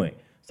he doing?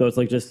 So it's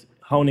like just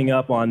honing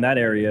up on that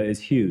area is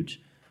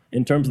huge.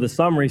 In terms of the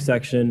summary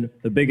section,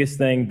 the biggest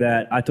thing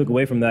that I took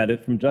away from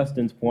that, from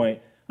Justin's point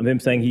of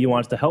him saying he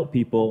wants to help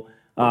people,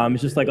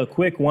 it's just like a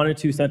quick 1 or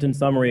 2 sentence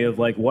summary of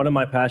like, what am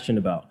I passionate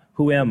about?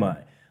 Who am I?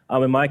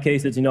 In my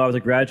case, it's, I was a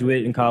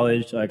graduate in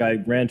college, like I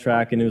ran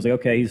track, and it was like,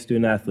 okay, he's a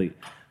student athlete.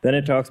 Then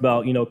it talks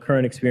about,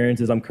 current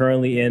experiences. I'm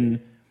currently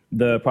in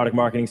the product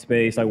marketing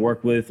space. I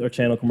work with our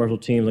channel commercial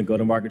teams and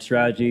go-to-market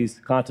strategies,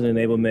 content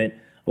enablement,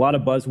 a lot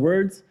of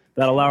buzzwords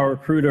that allow a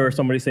recruiter or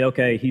somebody to say,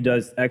 okay, he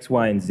does X,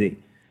 Y, and Z.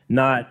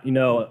 Not,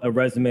 a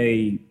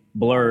resume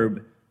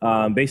blurb,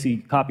 basically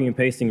copying and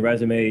pasting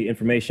resume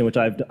information, which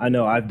I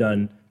know I've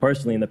done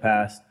personally in the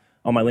past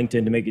on my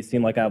LinkedIn to make it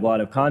seem like I have a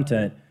lot of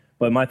content.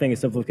 But my thing is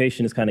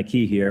simplification is kind of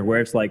key here, where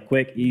it's like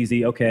quick,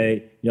 easy,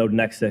 okay,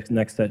 next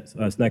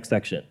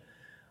section.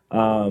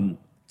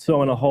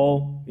 So in a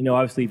whole,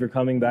 obviously if you're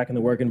coming back in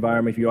the work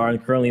environment, if you are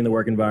currently in the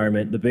work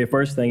environment, the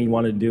first thing you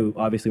want to do,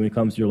 obviously when it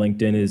comes to your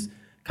LinkedIn, is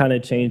kind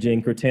of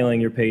curtailing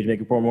your page,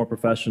 make it more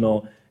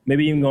professional,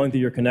 maybe even going through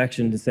your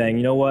connections and saying,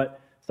 you know what,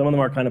 some of them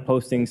are kind of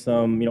posting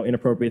some,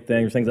 inappropriate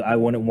things, things that I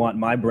wouldn't want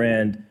my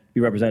brand to be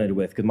represented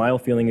with. Because my whole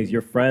feeling is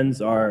your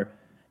friends are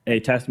a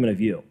testament of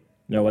you.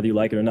 whether you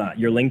like it or not.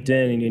 Your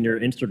LinkedIn and your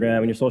Instagram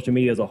and your social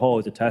media as a whole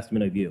is a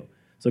testament of you.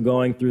 So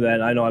going through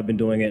that, I know I've been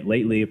doing it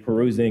lately,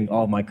 perusing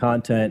all of my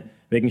content,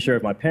 making sure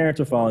if my parents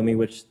are following me,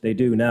 which they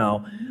do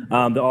now,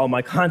 that all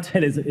my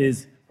content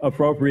is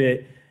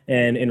appropriate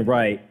and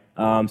right.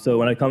 So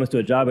when it comes to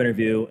a job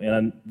interview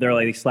and they're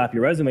like, they slap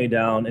your resume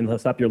down and they'll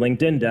slap your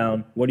LinkedIn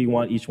down, what do you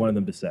want each one of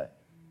them to say?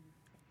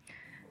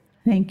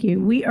 Thank you.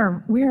 We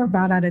are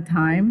about out of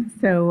time.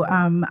 So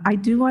I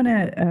do want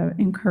to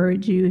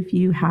encourage you, if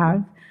you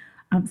have,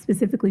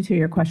 specifically to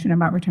your question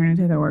about returning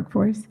to the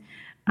workforce,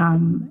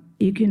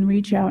 you can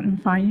reach out and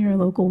find your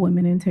local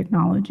Women in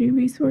Technology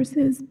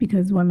resources,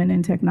 because Women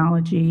in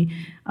Technology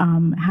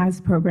has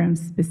programs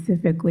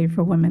specifically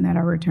for women that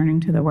are returning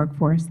to the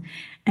workforce.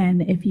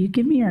 And if you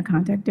give me your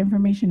contact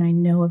information, I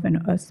know of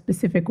a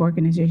specific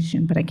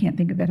organization, but I can't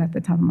think of it at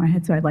the top of my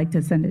head, so I'd like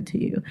to send it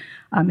to you.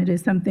 It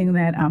is something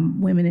that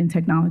Women in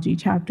Technology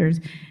chapters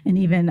and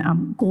even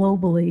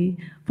globally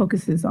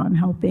focuses on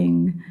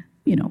helping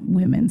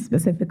women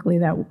specifically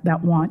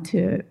that want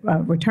to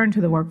return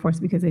to the workforce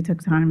because they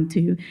took time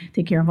to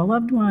take care of a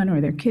loved one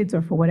or their kids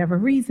or for whatever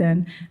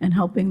reason, and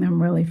helping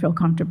them really feel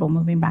comfortable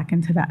moving back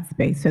into that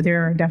space. So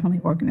there are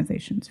definitely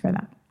organizations for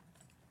that.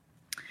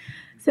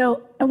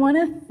 So I want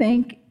to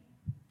thank.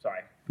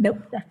 Sorry. Nope.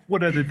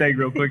 One other thing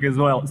real quick as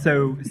well.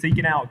 So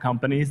seeking out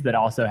companies that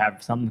also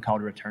have something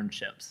called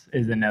returnships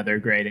is another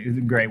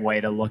great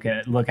way to look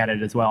at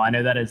it as well. I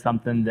know that is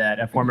something that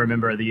a former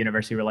member of the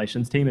university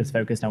relations team is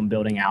focused on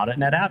building out at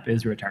NetApp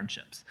is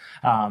returnships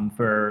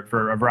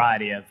for a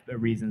variety of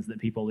reasons that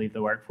people leave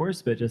the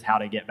workforce, but just how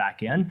to get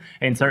back in.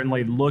 And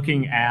certainly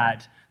looking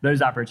at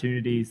those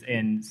opportunities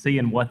and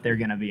seeing what they're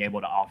going to be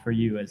able to offer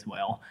you as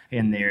well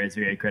in there is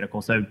very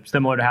critical. So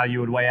similar to how you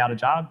would weigh out a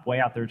job, weigh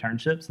out the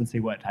returnships and see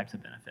what types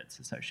of benefits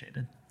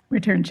associated.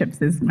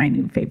 Returnships is my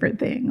new favorite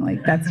thing.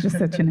 Like, that's just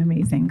such an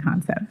amazing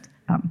concept.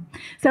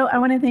 So I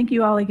want to thank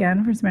you all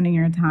again for spending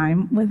your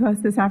time with us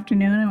this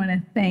afternoon. I want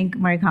to thank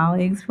my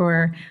colleagues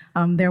for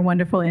their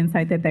wonderful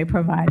insight that they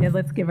provided.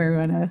 Let's give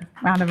everyone a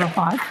round of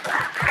applause.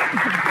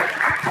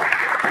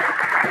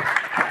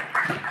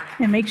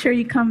 And make sure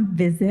you come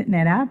visit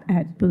NetApp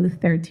at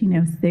booth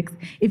 1306.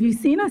 If you've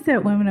seen us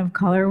at Women of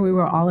Color, we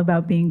were all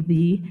about being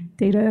the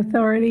data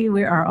authority.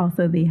 We are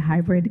also the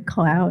hybrid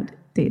cloud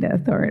data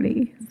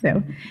authority.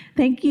 So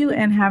thank you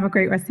and have a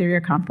great rest of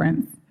your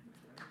conference.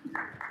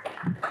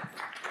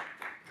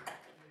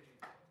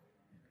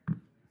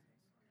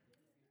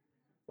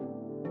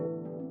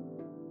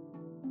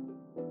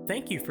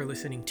 Thank you for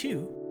listening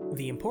to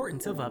The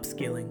Importance of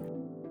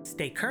Upskilling.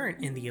 Stay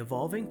current in the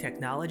evolving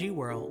technology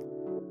world.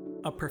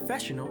 A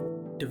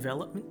professional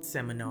development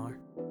seminar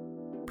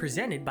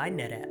presented by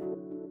NetApp,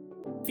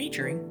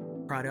 featuring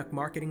Product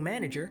Marketing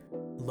Manager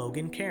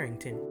Logan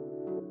Carrington,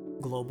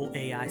 Global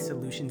AI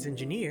Solutions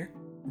Engineer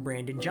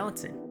Brandon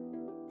Johnson,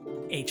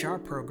 HR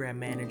Program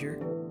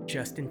Manager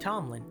Justin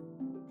Tomlin,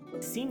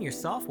 Senior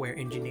Software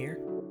Engineer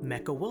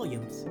Mecca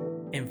Williams,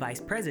 and Vice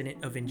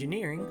President of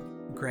Engineering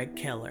Greg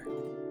Keller.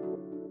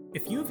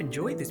 If you have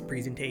enjoyed this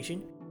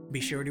presentation,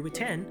 be sure to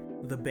attend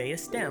the BEA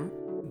STEM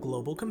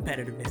Global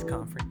Competitiveness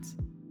Conference.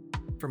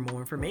 For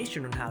more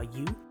information on how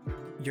you,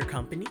 your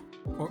company,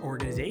 or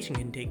organization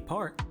can take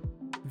part,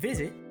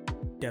 visit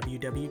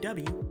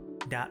www.bea.org.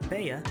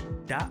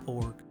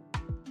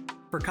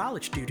 For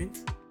college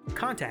students,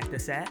 contact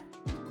us at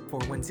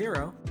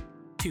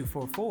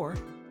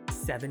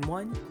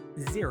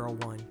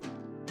 410-244-7101.